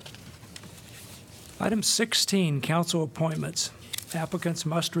 7-0. Item 16, council appointments. Applicants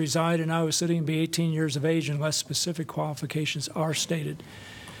must reside in Iowa City and be 18 years of age unless specific qualifications are stated.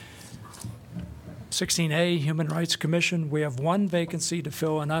 16A, Human Rights Commission. We have one vacancy to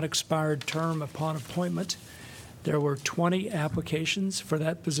fill an unexpired term upon appointment. There were 20 applications for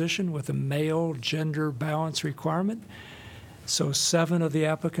that position with a male gender balance requirement. So 7 of the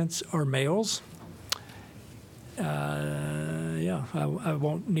applicants are males. I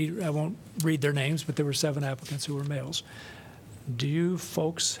won't read their names, but there were 7 applicants who were males. Do you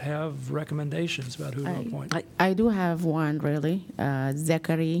folks have recommendations about who to appoint? I do have one, really.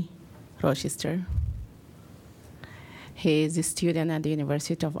 Zachary Rochester. He is a student at the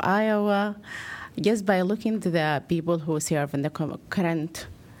University of Iowa. Just by looking to the people who serve in the current,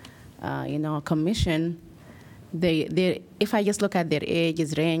 commission, if I just look at their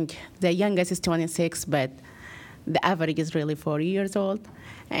ages range, the youngest is 26, but the average is really 40 years old.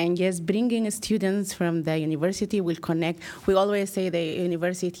 And just bringing students from the university will connect. We always say the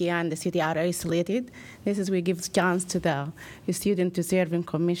university and the city are isolated. We give chance to the student to serve in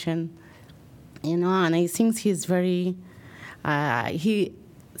commission, and I think he's very, he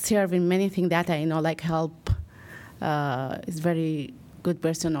served in many things that I know, like help. He's very good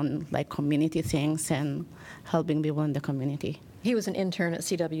person on like community things and helping people in the community. He was an intern at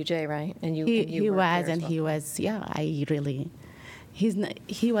CWJ, right? And you He worked was, there as and well. he was,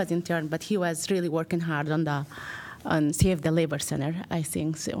 he was intern, but he was really working hard on Save the Labor Center, I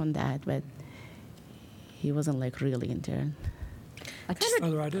think, on that, but he wasn't like really intern.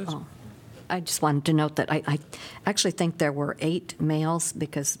 Other ideas? I just wanted to note that I actually think there were 8 males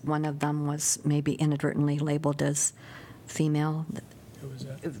because one of them was maybe inadvertently labeled as female. Who was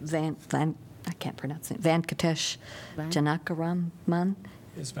that? I can't pronounce it. Venkatesh Janakaraman.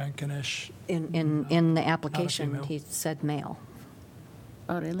 Is Venkatesh In the application, female? he said male.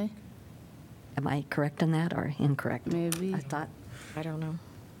 Oh, really? Am I correct in that or incorrect? Maybe. I don't know.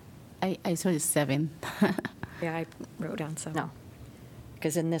 I saw it's 7. Yeah, I wrote down 7. No,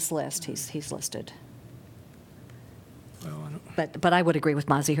 because in this list, he's listed. Well, I don't. But I would agree with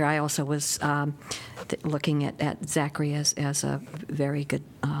Mazi here. I also was looking at Zachary as a very good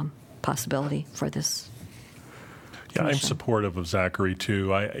possibility for this. Yeah, I'm commission. supportive of Zachary,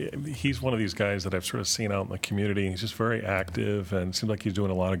 too. He's one of these guys that I've sort of seen out in the community. He's just very active and seems like he's doing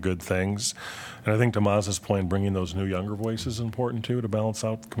a lot of good things. And I think to Maz's point, bringing those new younger voices is important, too, to balance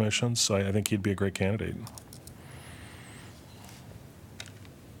out the commissions. So I think he'd be a great candidate.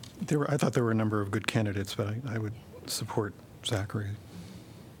 I thought there were a number of good candidates, but I would support Zachary.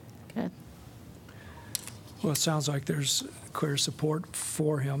 Good. Well, it sounds like there's clear support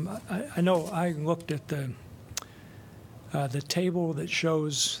for him. I know I looked at the table that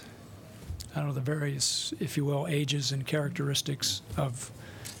shows, the various, if you will, ages and characteristics of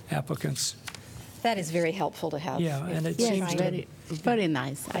applicants. That is very helpful to have. Yeah, and it Yes, seems very, very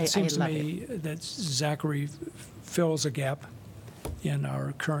nice. It seems to love me that Zachary fills a gap in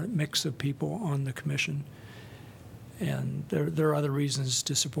our current mix of people on the commission. And there are other reasons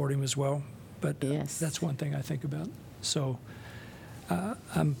to support him as well, but that's one thing I think about. So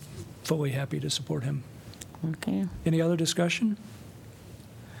I'm fully happy to support him. Okay. Any other discussion?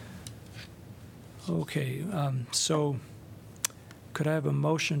 Okay, so could I have a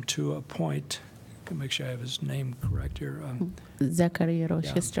motion to appoint can make sure I have his name correct here. Zachary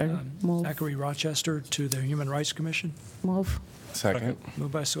Rochester. Move. Zachary Rochester to the Human Rights Commission. Move. Second.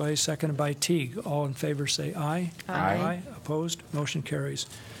 Moved by Slay, seconded by Teague. All in favor say aye. Aye. Opposed? Motion carries.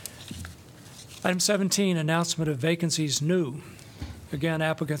 Item 17, announcement of vacancies new. Again,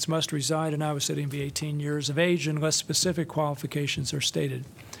 applicants must reside in Iowa City and be 18 years of age unless specific qualifications are stated.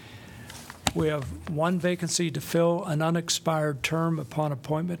 We have one vacancy to fill an unexpired term upon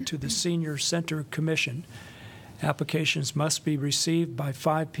appointment to the Senior Center Commission. Applications must be received by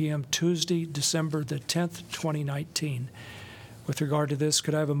 5 p.m. Tuesday, December the 10th, 2019. With regard to this,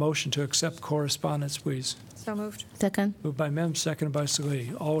 could I have a motion to accept correspondence, please? So moved. Second. Moved by Mem, seconded by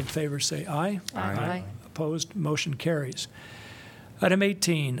Salih. All in favor say aye. Aye. Opposed? Motion carries. Item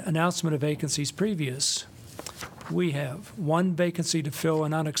 18, announcement of vacancies previous. We have one vacancy to fill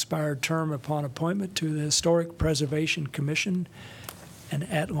an unexpired term upon appointment to the Historic Preservation Commission, an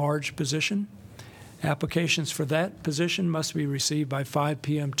at-large position. Applications for that position must be received by 5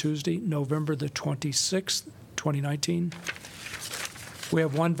 p.m. Tuesday, November the 26th, 2019. We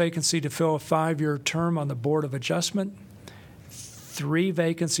have one vacancy to fill a 5-year term on the Board of Adjustment, 3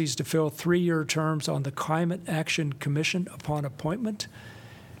 vacancies to fill 3-year terms on the Climate Action Commission upon appointment,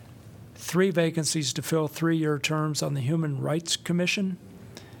 3 vacancies to fill 3-year terms on the Human Rights Commission,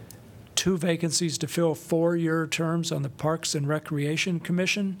 2 vacancies to fill 4-year terms on the Parks and Recreation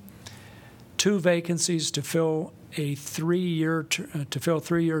Commission, 2 vacancies to fill a 3-year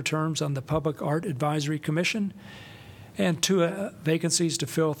terms on the Public Art Advisory Commission, and 2 vacancies to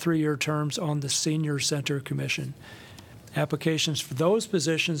fill 3-year terms on the Senior Center Commission. Applications for those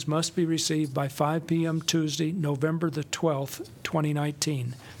positions must be received by 5 p.m. Tuesday, November the 12th,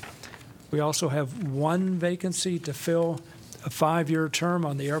 2019. We also have one vacancy to fill a 5-year term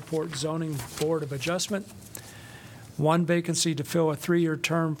on the Airport Zoning Board of Adjustment, one vacancy to fill a 3-year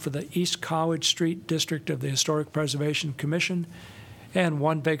term for the East College Street District of the Historic Preservation Commission, and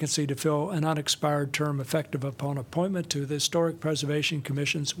one vacancy to fill an unexpired term effective upon appointment to the Historic Preservation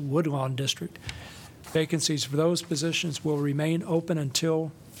Commission's Woodlawn District. Vacancies for those positions will remain open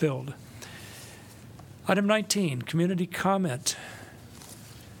until filled. Item 19, community comment.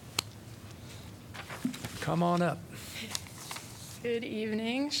 Come on up. Good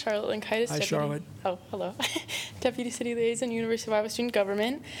evening, Charlotte Lankaitis. Hi, Charlotte. Oh, hello. Deputy City Liaison, University of Iowa Student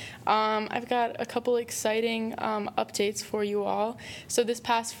Government. I've got a couple exciting updates for you all. So this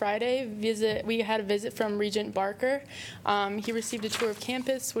past Friday, we had a visit from Regent Barker. He received a tour of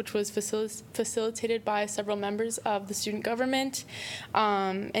campus, which was facilitated by several members of the student government.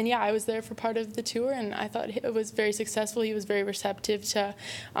 And yeah, I was there for part of the tour, and I thought it was very successful. He was very receptive to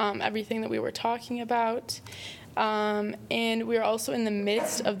everything that we were talking about. And we are also in the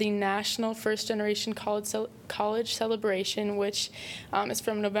midst of the National First Generation College Celebration, which is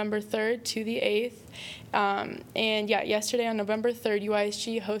from November 3rd to the 8th. And yeah, yesterday on November 3rd,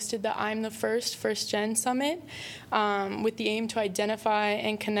 UISG hosted the I'm the First Gen Summit with the aim to identify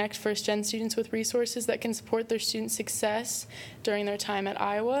and connect First Gen students with resources that can support their student success during their time at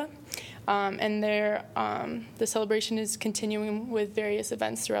Iowa. And the celebration is continuing with various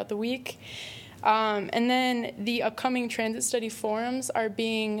events throughout the week. And then the upcoming transit study forums are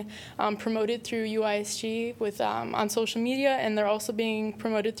being promoted through UISG on social media, and they're also being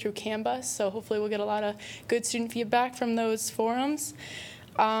promoted through Canvas. So hopefully we'll get a lot of good student feedback from those forums.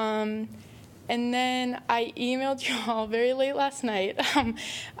 And then I emailed you all very late last night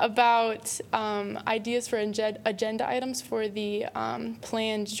about ideas for agenda items for the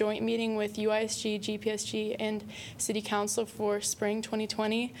planned joint meeting with UISG, GPSG, and City Council for spring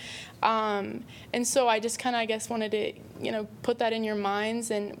 2020. And so I just kind of, I guess, wanted to, put that in your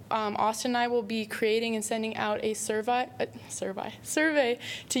minds. And Austin and I will be creating and sending out a survey to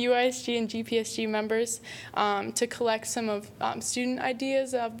UISG and GPSG members to collect some of student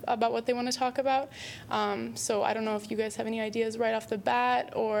ideas about what they want to talk about. So I don't know if you guys have any ideas right off the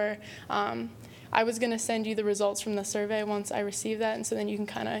bat, or I was going to send you the results from the survey once I receive that, and so then you can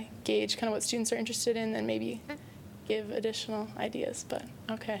kind of gauge kind of what students are interested in and maybe give additional ideas. But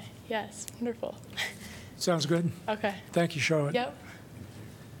okay, yes, wonderful. Sounds good. Okay. Thank you, Charlotte. Yep.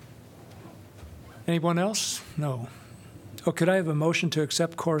 Anyone else? No. Oh, could I have a motion to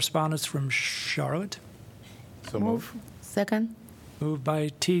accept correspondence from Charlotte? So move. Second. Moved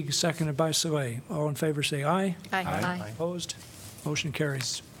by Teague, seconded by Soleil. All in favor say aye. Aye. Aye. Opposed? Motion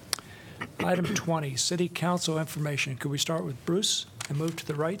carries. Item 20, City Council information. Could we start with Bruce and move to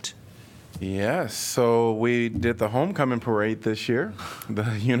the right? Yes, so we did the homecoming parade this year, the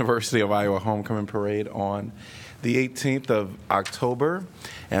University of Iowa homecoming parade on the 18th of October,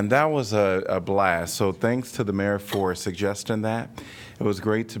 and that was a blast. So thanks to the mayor for suggesting that. It was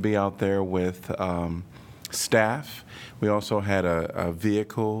great to be out there with staff. We also had a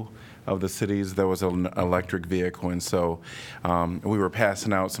vehicle of the cities. There was an electric vehicle, and so we were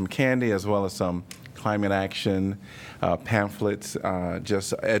passing out some candy as well as some climate action pamphlets,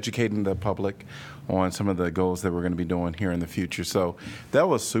 just educating the public on some of the goals that we're going to be doing here in the future. So that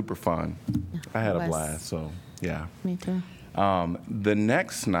was super fun. I had a blast, so yeah. Me too. The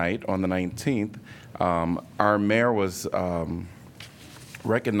next night, on the 19th, our mayor was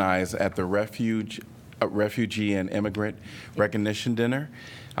recognized at the Refugee and Immigrant Recognition Dinner.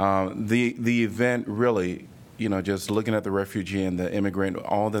 The event really, just looking at the refugee and the immigrant,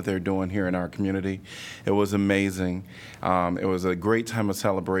 all that they're doing here in our community, it was amazing. It was a great time of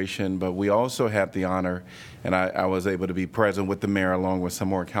celebration, but we also had the honor, and I was able to be present with the mayor along with some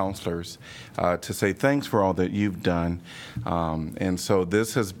more counselors to say thanks for all that you've done. And so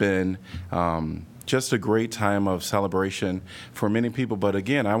this has been just a great time of celebration for many people. But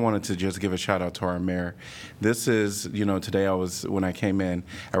again, I wanted to just give a shout out to our mayor. This is, today when I came in,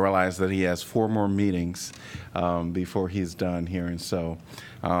 I realized that he has 4 more meetings before he's done here. And so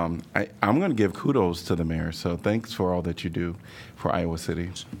I'm going to give kudos to the mayor. So thanks for all that you do for Iowa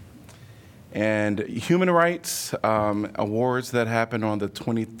City. And Human Rights Awards that happened on the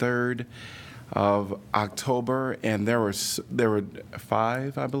 23rd of October, and there were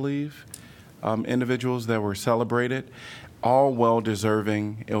 5, I believe, individuals that were celebrated, all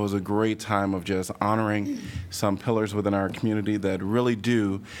well-deserving. It was a great time of just honoring some pillars within our community that really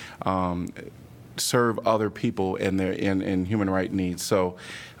do serve other people in human right needs. So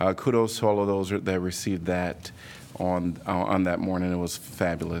kudos to all of those that received that on that morning. It was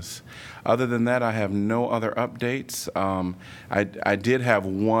fabulous. Other than that, I have no other updates. I did have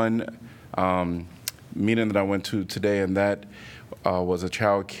one meeting that I went to today, and that was a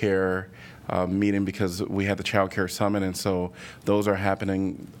child care meeting because we had the Child Care Summit, and so those are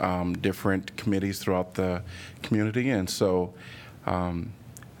happening, different committees throughout the community, and so I'm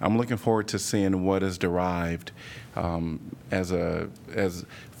looking forward to seeing what is derived as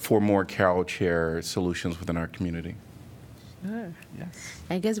for more child care solutions within our community. Sure. Yes.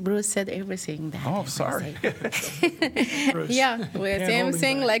 I guess Bruce said everything that. Oh, sorry. Yeah, we're same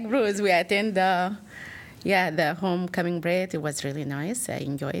thing like Bruce. We attend the homecoming parade. It was really nice. I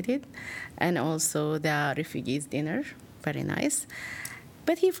enjoyed it. And also the refugees dinner, very nice.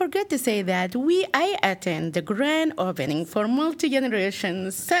 But he forgot to say that I attend the grand opening for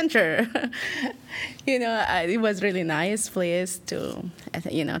Multi-Generation Center. It was really nice place to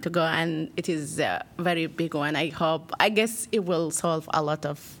go, and it is a very big one. I guess it will solve a lot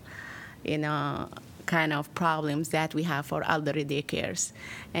of, kind of problems that we have for elderly daycares.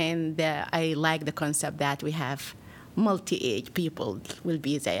 And I like the concept that we have multi-age people will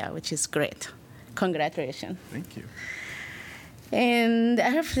be there, which is great. Congratulations. Thank you. And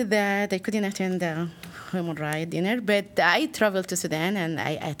after that, I couldn't attend the human rights dinner, but I traveled to Sudan and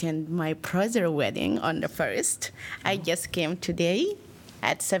I attended my brother's wedding on the 1st. I just came today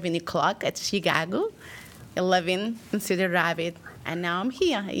at 7 o'clock at Chicago, 11 in Cedar Rapids, and now I'm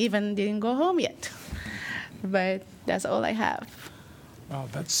here. I even didn't go home yet. But that's all I have. Wow,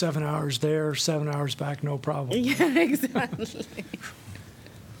 that's 7 hours there, 7 hours back, no problem. Yeah, exactly.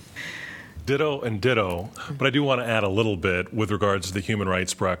 Ditto and ditto, but I do want to add a little bit with regards to the Human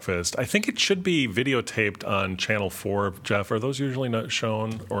Rights Breakfast. I think it should be videotaped on Channel 4. Jeff, are those usually not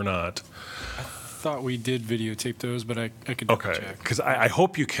shown or not? I thought we did videotape those, but I could double check. Okay, because I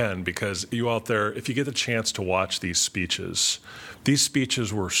hope you can, because you out there, if you get the chance to watch these speeches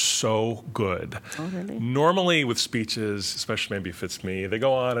were so good. Oh, really? Normally with speeches, especially maybe if it's me, they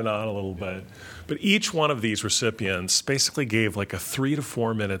go on and on a little bit. But each one of these recipients basically gave like a 3 to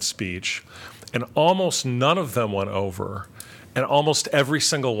 4 minute speech, and almost none of them went over. And almost every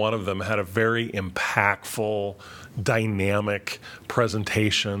single one of them had a very impactful, dynamic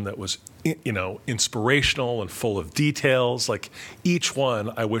presentation that was, inspirational and full of details. Like each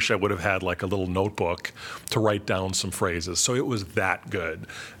one, I wish I would have had like a little notebook to write down some phrases. So it was that good.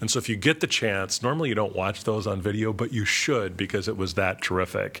 And so if you get the chance, normally you don't watch those on video, but you should, because it was that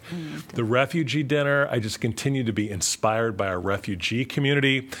terrific. The refugee dinner, I just continue to be inspired by our refugee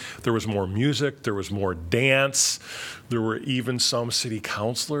community. There was more music, there was more dance. There were even some city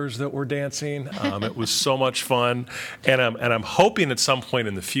councilors that were dancing. It was so much fun. And I'm hoping at some point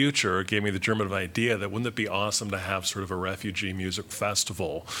in the future, gave me the germ of an idea that wouldn't it be awesome to have sort of a refugee music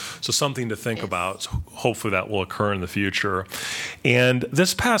festival? So something to think about. So hopefully that will occur in the future. And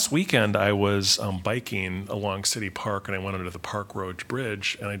this past weekend, I was biking along City Park, and I went under the Park Road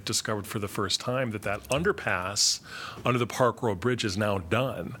Bridge, and I discovered for the first time that underpass under the Park Road Bridge is now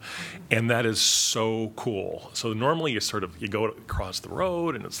done. And that is so cool. So normally you go across the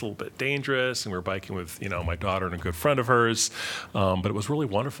road, and it's a little bit dangerous, and we're biking with, my daughter and a good friend of hers. But it was really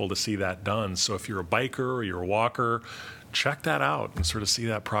wonderful to see that done. So if you're a biker or you're a walker, check that out and sort of see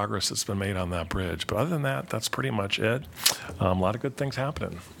that progress that's been made on that bridge. But other than that, that's pretty much it. A lot of good things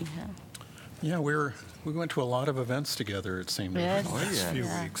happening. Yeah, we went to a lot of events together, it seemed, Yes. over the last few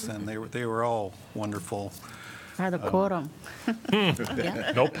weeks, and they were all wonderful. Had a quorum.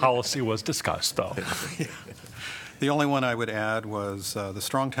 No policy was discussed, though. The only one I would add was the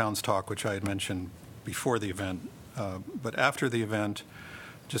Strong Towns talk, which I had mentioned before the event. But after the event,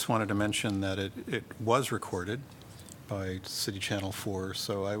 just wanted to mention that it was recorded by City Channel 4,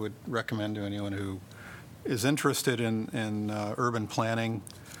 so I would recommend to anyone who is interested in urban planning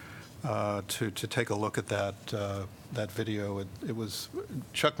to take a look at that video. It was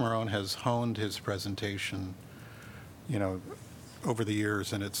Chuck Marone has honed his presentation, over the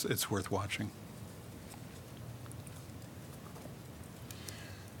years, and it's worth watching.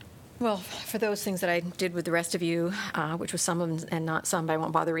 Well, for those things that I did with the rest of you, which was some of them and not some, but I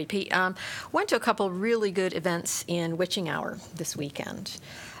won't bother to repeat, went to a couple really good events in Witching Hour this weekend.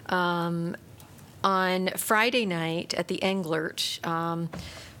 On Friday night at the Englert,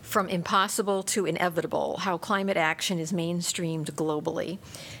 From Impossible to Inevitable, How Climate Action is Mainstreamed Globally.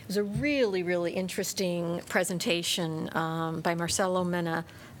 It was a really, really interesting presentation by Marcelo Mena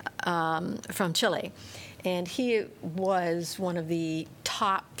from Chile. And he was one of the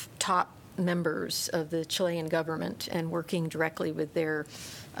top members of the Chilean government and working directly with their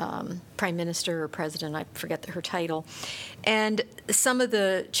prime minister or president, I forget her title. And some of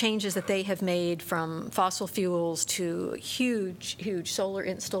the changes that they have made, from fossil fuels to huge solar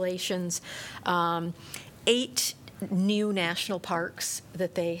installations, 8 new national parks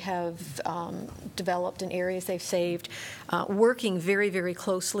that they have developed in areas they've saved, working very, very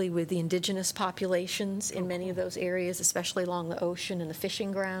closely with the indigenous populations in many of those areas, especially along the ocean and the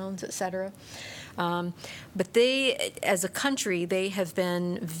fishing grounds, et cetera. But they, as a country, they have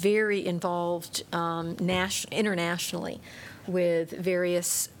been very involved internationally with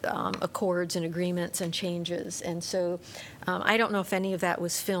various accords and agreements and changes. And so I don't know if any of that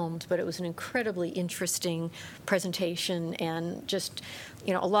was filmed, but it was an incredibly interesting presentation, and just,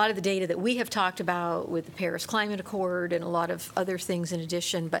 a lot of the data that we have talked about with the Paris Climate Accord and a lot of other things in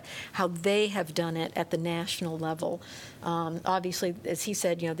addition, but how they have done it at the national level. Obviously, as he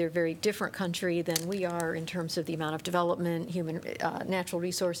said, they're a very different country than we are in terms of the amount of development, human, natural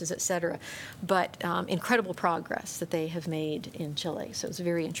resources, et cetera, but incredible progress that they have made in Chile. So it was a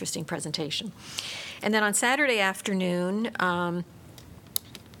very interesting presentation. And then on Saturday afternoon,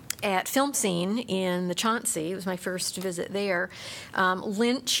 at Film Scene in the Chauncey, it was my first visit there,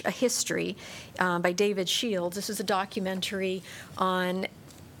 Lynch, A History by David Shields. This is a documentary on...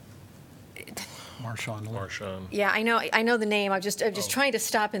 Marshawn. Yeah, I know the name. I'm just trying to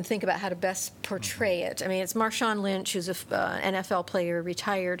stop and think about how to best portray it. I mean, it's Marshawn Lynch, who's an NFL player,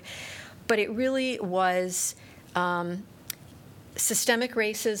 retired, but it really was systemic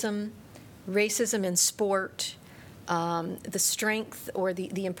racism in sport, the strength or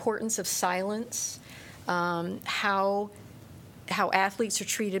the importance of silence, how athletes are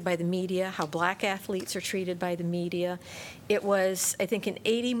treated by the media, how black athletes are treated by the media. It was, I think, an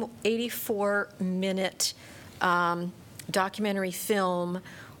 84-minute documentary film.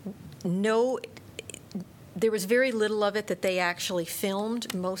 There was very little of it that they actually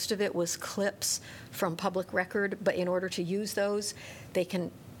filmed. Most of it was clips from public record, but in order to use those, they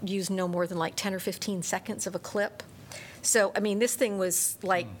can use no more than like 10 or 15 seconds of a clip. So, I mean, this thing was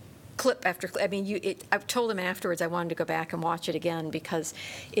like clip after clip. I mean, I told him afterwards I wanted to go back and watch it again because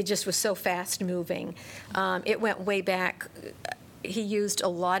it just was so fast-moving. It went way back. He used a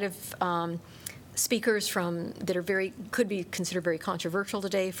lot of speakers that could be considered very controversial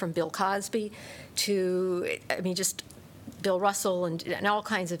today, from Bill Cosby to, just Bill Russell and all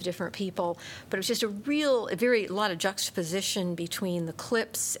kinds of different people. But it was just a lot of juxtaposition between the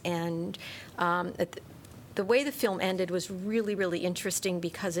clips and the way the film ended was really, really interesting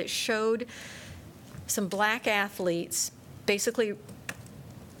because it showed some black athletes basically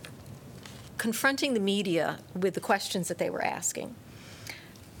confronting the media with the questions that they were asking.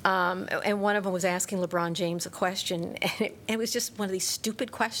 And one of them was asking LeBron James a question, and it was just one of these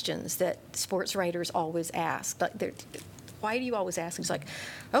stupid questions that sports writers always ask. Like why do you always ask? He's like,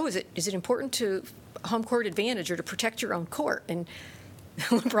 oh, is it important to home court advantage or to protect your own court? And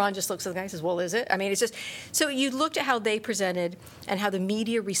LeBron just looks at the guy and says, well, is it? I mean, it's just, so you looked at how they presented and how the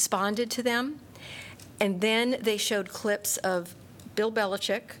media responded to them, and then they showed clips of Bill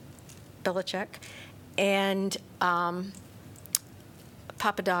Belichick, and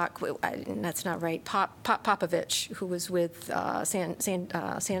Papadoc, that's not right, Popovich, who was with San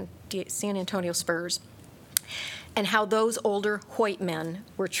Antonio Spurs, and how those older white men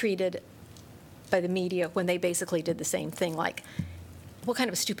were treated by the media when they basically did the same thing, like, what kind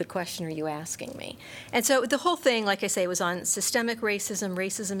of a stupid question are you asking me? And so the whole thing, like I say, was on systemic racism,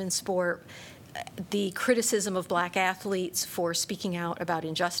 racism in sport, the criticism of black athletes for speaking out about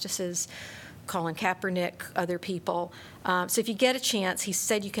injustices, Colin Kaepernick, other people. So if you get a chance, he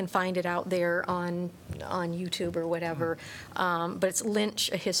said you can find it out there on YouTube or whatever, but it's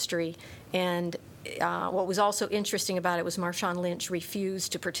Lynch, A History. And what was also interesting about it was Marshawn Lynch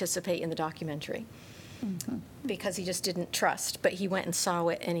refused to participate in the documentary. Mm-hmm. Because he just didn't trust, but he went and saw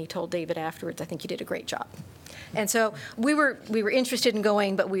it, and he told David afterwards, I think you did a great job. And so we were interested in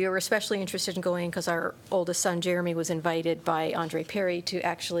going, but we were especially interested in going because our oldest son, Jeremy, was invited by Andre Perry to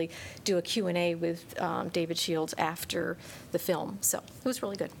actually do a Q&A with David Shields after the film. So it was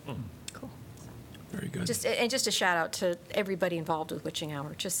really good. Cool. Very good. Just a shout out to everybody involved with Witching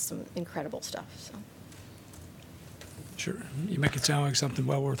Hour. Just some incredible stuff. So. Sure. You make it sound like something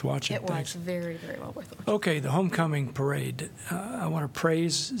well worth watching. It Thanks. was very, very well worth watching. Okay, the homecoming parade. I want to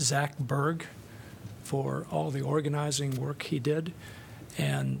praise Zach Berg for all the organizing work he did,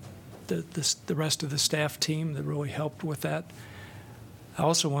 and the rest of the staff team that really helped with that. I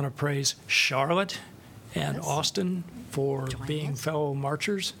also want to praise Charlotte and Austin for being fellow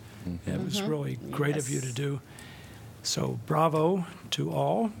marchers. Mm-hmm. It was really great of you to do. So bravo to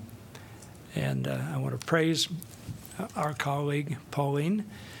all. And I want to praise our colleague, Pauline,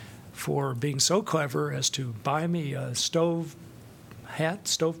 for being so clever as to buy me a stovepipe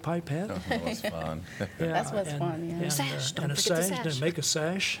hat. Oh, that was fun. That's what's fun, yeah. And a sash, to make a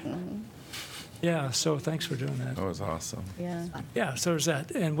sash. Mm-hmm. Yeah, so thanks for doing that. That was awesome. Yeah. Yeah, so there's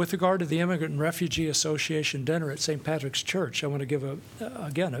that. And with regard to the Immigrant and Refugee Association dinner at St. Patrick's Church, I want to give, a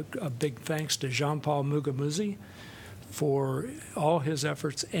big thanks to Jean-Paul Mugamuzzi for all his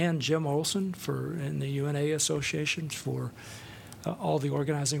efforts, and Jim Olson in the UNA Association for all the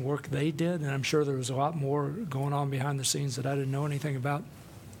organizing work they did. And I'm sure there was a lot more going on behind the scenes that I didn't know anything about.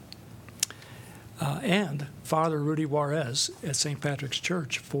 And Father Rudy Juarez at St. Patrick's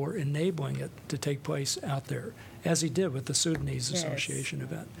Church for enabling it to take place out there, as he did with the Sudanese Association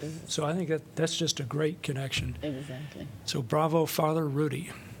event. So I think that's just a great connection. Exactly. So bravo, Father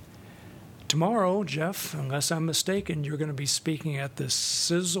Rudy. Tomorrow, Jeff, unless I'm mistaken, you're going to be speaking at the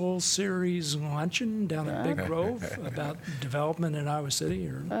Sizzle Series luncheon down at Big Grove about development in Iowa City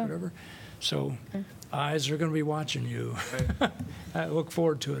or whatever. So eyes are going to be watching you. I look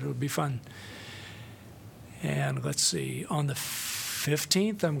forward to it. It'll be fun. And let's see, on the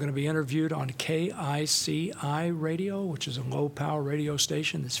 15th, I'm going to be interviewed on KICI Radio, which is a low-power radio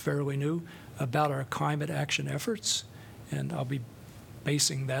station that's fairly new, about our climate action efforts. And I'll be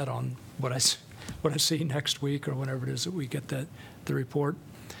basing that on what I see next week or whenever it is that we get the report.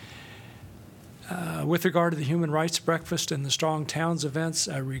 With regard to the Human Rights Breakfast and the Strong Towns events,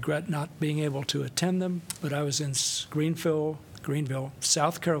 I regret not being able to attend them, but I was in Greenville,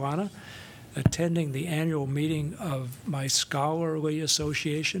 South Carolina, attending the annual meeting of my scholarly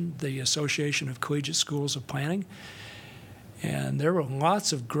association, the Association of Collegiate Schools of Planning. And there were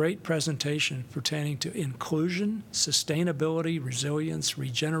lots of great presentations pertaining to inclusion, sustainability, resilience,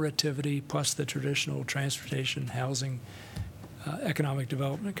 regenerativity, plus the traditional transportation, housing, economic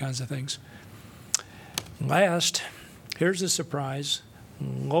development kinds of things. Last, here's a surprise.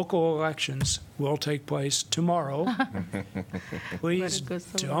 Local elections will take place tomorrow. Please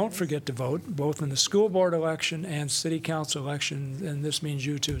don't forget to vote, both in the school board election and city council election, and this means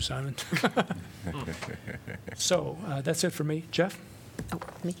you too, Simon. So that's it for me. Jeff? Oh,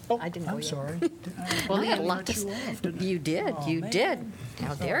 me? I didn't know I'm yet. sorry. Well, I had a lot to say. You did. You did.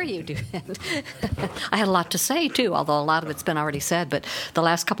 How dare you do that? I had a lot to say, too, although a lot of it's been already said. But the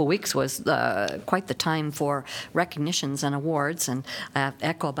last couple of weeks was quite the time for recognitions and awards. And I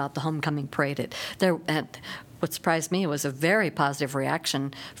echo about the homecoming parade. What surprised me was a very positive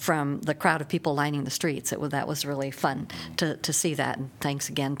reaction from the crowd of people lining the streets. That was really fun to see that. And thanks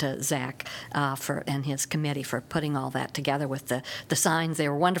again to Zach and his committee for putting all that together with the signs. They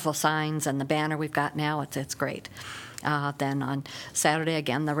were wonderful signs, and the banner we've got now, it's great. Then on Saturday,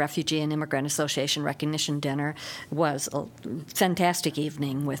 again, the Refugee and Immigrant Association Recognition Dinner was a fantastic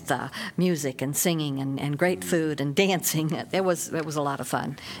evening with music and singing and great food and dancing. It was a lot of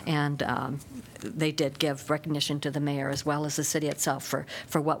fun. And they did give recognition to the mayor as well as the city itself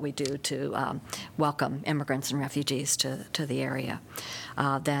for what we do to welcome immigrants and refugees to the area.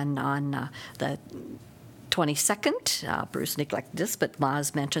 Then on the 22nd, Bruce neglected this, but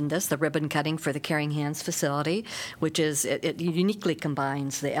Maz mentioned this, the ribbon cutting for the Caring Hands facility, which is, it uniquely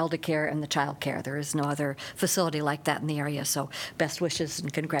combines the elder care and the child care. There is no other facility like that in the area, so best wishes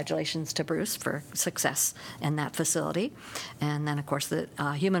and congratulations to Bruce for success in that facility. And then, of course, the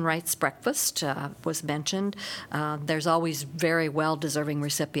Human Rights Breakfast was mentioned. There's always very well-deserving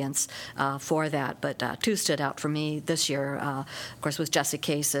recipients for that, but two stood out for me this year, of course, was Jesse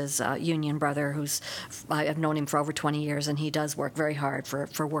Case's union brother, who's I've known him for over 20 years, and he does work very hard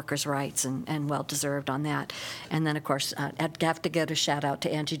for workers' rights, and well-deserved on that. And then, of course, I'd have to give a shout-out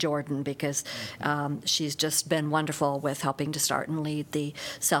to Angie Jordan, because she's just been wonderful with helping to start and lead the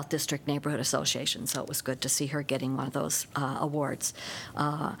South District Neighborhood Association, so it was good to see her getting one of those awards.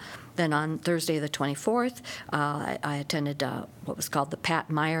 Then on Thursday, the 24th, I attended what was called the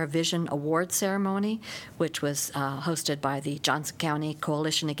Pat Meyer Vision Award Ceremony, which was hosted by the Johnson County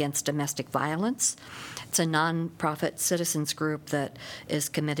Coalition Against Domestic Violence. It's a nonprofit citizens group that is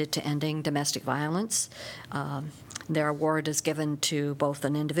committed to ending domestic violence. Their award is given to both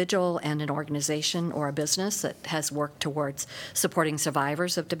an individual and an organization or a business that has worked towards supporting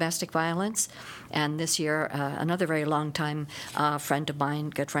survivors of domestic violence. And this year, another very long-time friend of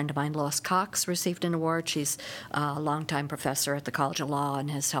mine, good friend of mine, Lois Cox, received an award. She's a longtime professor at the College of Law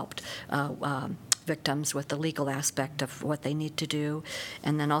and has helped victims with the legal aspect of what they need to do.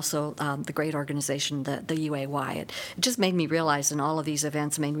 And then also the great organization, the UAY. It just made me realize, and all of these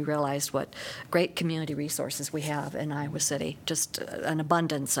events made me realize what great community resources we have in Iowa City, just an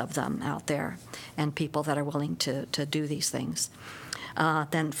abundance of them out there, and people that are willing to do these things.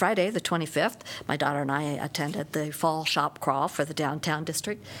 Then Friday, the 25th, my daughter and I attended the fall shop crawl for the downtown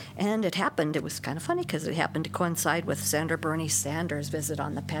district, and it was kind of funny because it happened to coincide with Senator Bernie Sanders' visit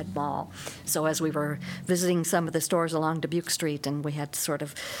on the Ped Mall. So as we were visiting some of the stores along Dubuque Street, and we had to sort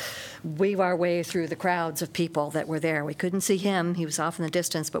of weave our way through the crowds of people that were there. We couldn't see him. He was off in the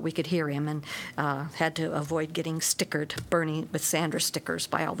distance, but we could hear him, and had to avoid getting stickered, Bernie with Sanders stickers,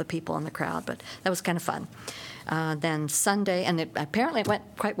 by all the people in the crowd, but that was kind of fun. Then Sunday, and it apparently went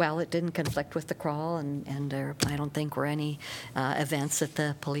quite well. It didn't conflict with the crawl, and there, I don't think, were any events that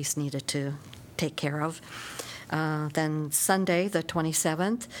the police needed to take care of. Then Sunday, the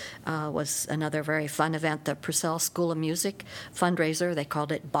 27th, was another very fun event, the Purcell School of Music fundraiser. They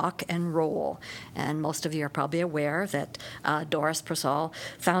called it Bach and Roll. And most of you are probably aware that Doris Purcell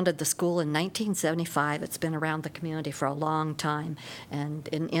founded the school in 1975. It's been around the community for a long time. And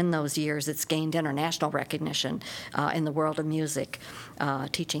in those years, it's gained international recognition in the world of music,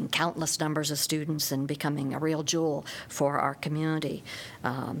 teaching countless numbers of students and becoming a real jewel for our community.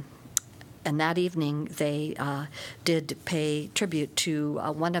 And that evening, they did pay tribute to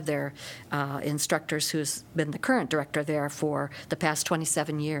one of their instructors who's been the current director there for the past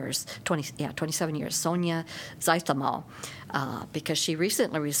 27 years, Sonia Zeithamal, because she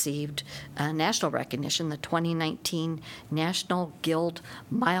recently received national recognition, the 2019 National Guild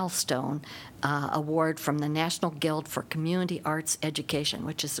Milestone Award from the National Guild for Community Arts Education,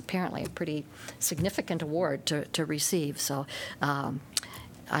 which is apparently a pretty significant award to receive. So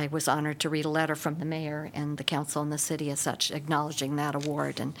I was honored to read a letter from the mayor and the council and the city as such, acknowledging that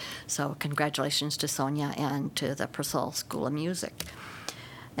award. And so congratulations to Sonia and to the Purcell School of Music.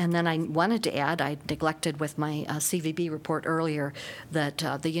 And then I wanted to add, I neglected with my CVB report earlier, that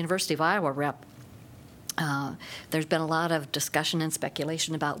the University of Iowa rep, there's been a lot of discussion and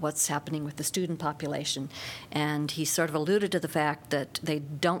speculation about what's happening with the student population, and he sort of alluded to the fact that they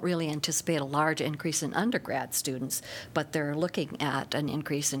don't really anticipate a large increase in undergrad students, but they're looking at an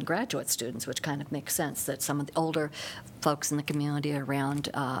increase in graduate students, which kind of makes sense, that some of the older folks in the community around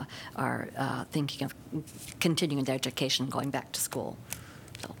are thinking of continuing their education, going back to school.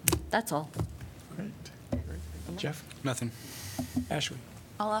 So that's all. Great. Jeff? Nothing. Ashley?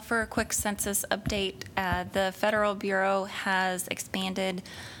 I'll offer a quick census update. The Federal Bureau has expanded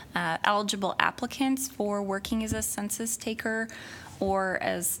eligible applicants for working as a census taker or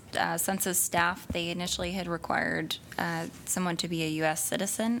as census staff. They initially had required someone to be a U.S.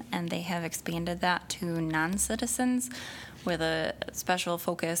 citizen, and they have expanded that to non-citizens with a special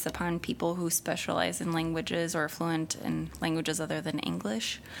focus upon people who specialize in languages or are fluent in languages other than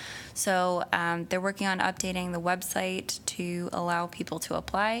English. So they're working on updating the website to allow people to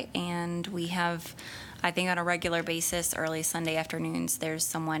apply, and we have I think on a regular basis, early Sunday afternoons, there's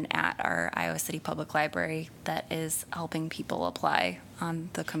someone at our Iowa City Public Library that is helping people apply on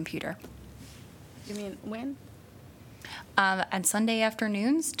the computer. You mean when? On Sunday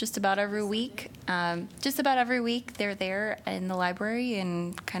afternoons, just about every week. They're there in the library,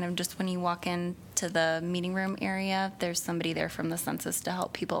 and kind of just when you walk into the meeting room area, there's somebody there from the census to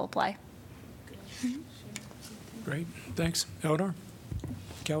help people apply. Great, thanks. Eleanor?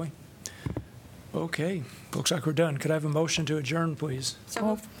 Kelly? Okay, looks like we're done. Could I have a motion to adjourn, please? So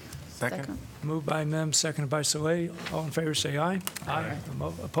moved. Second. Moved by Mem, seconded by Soleil. All in favor, say aye. Aye.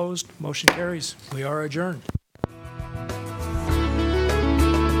 Opposed? Motion carries. We are adjourned.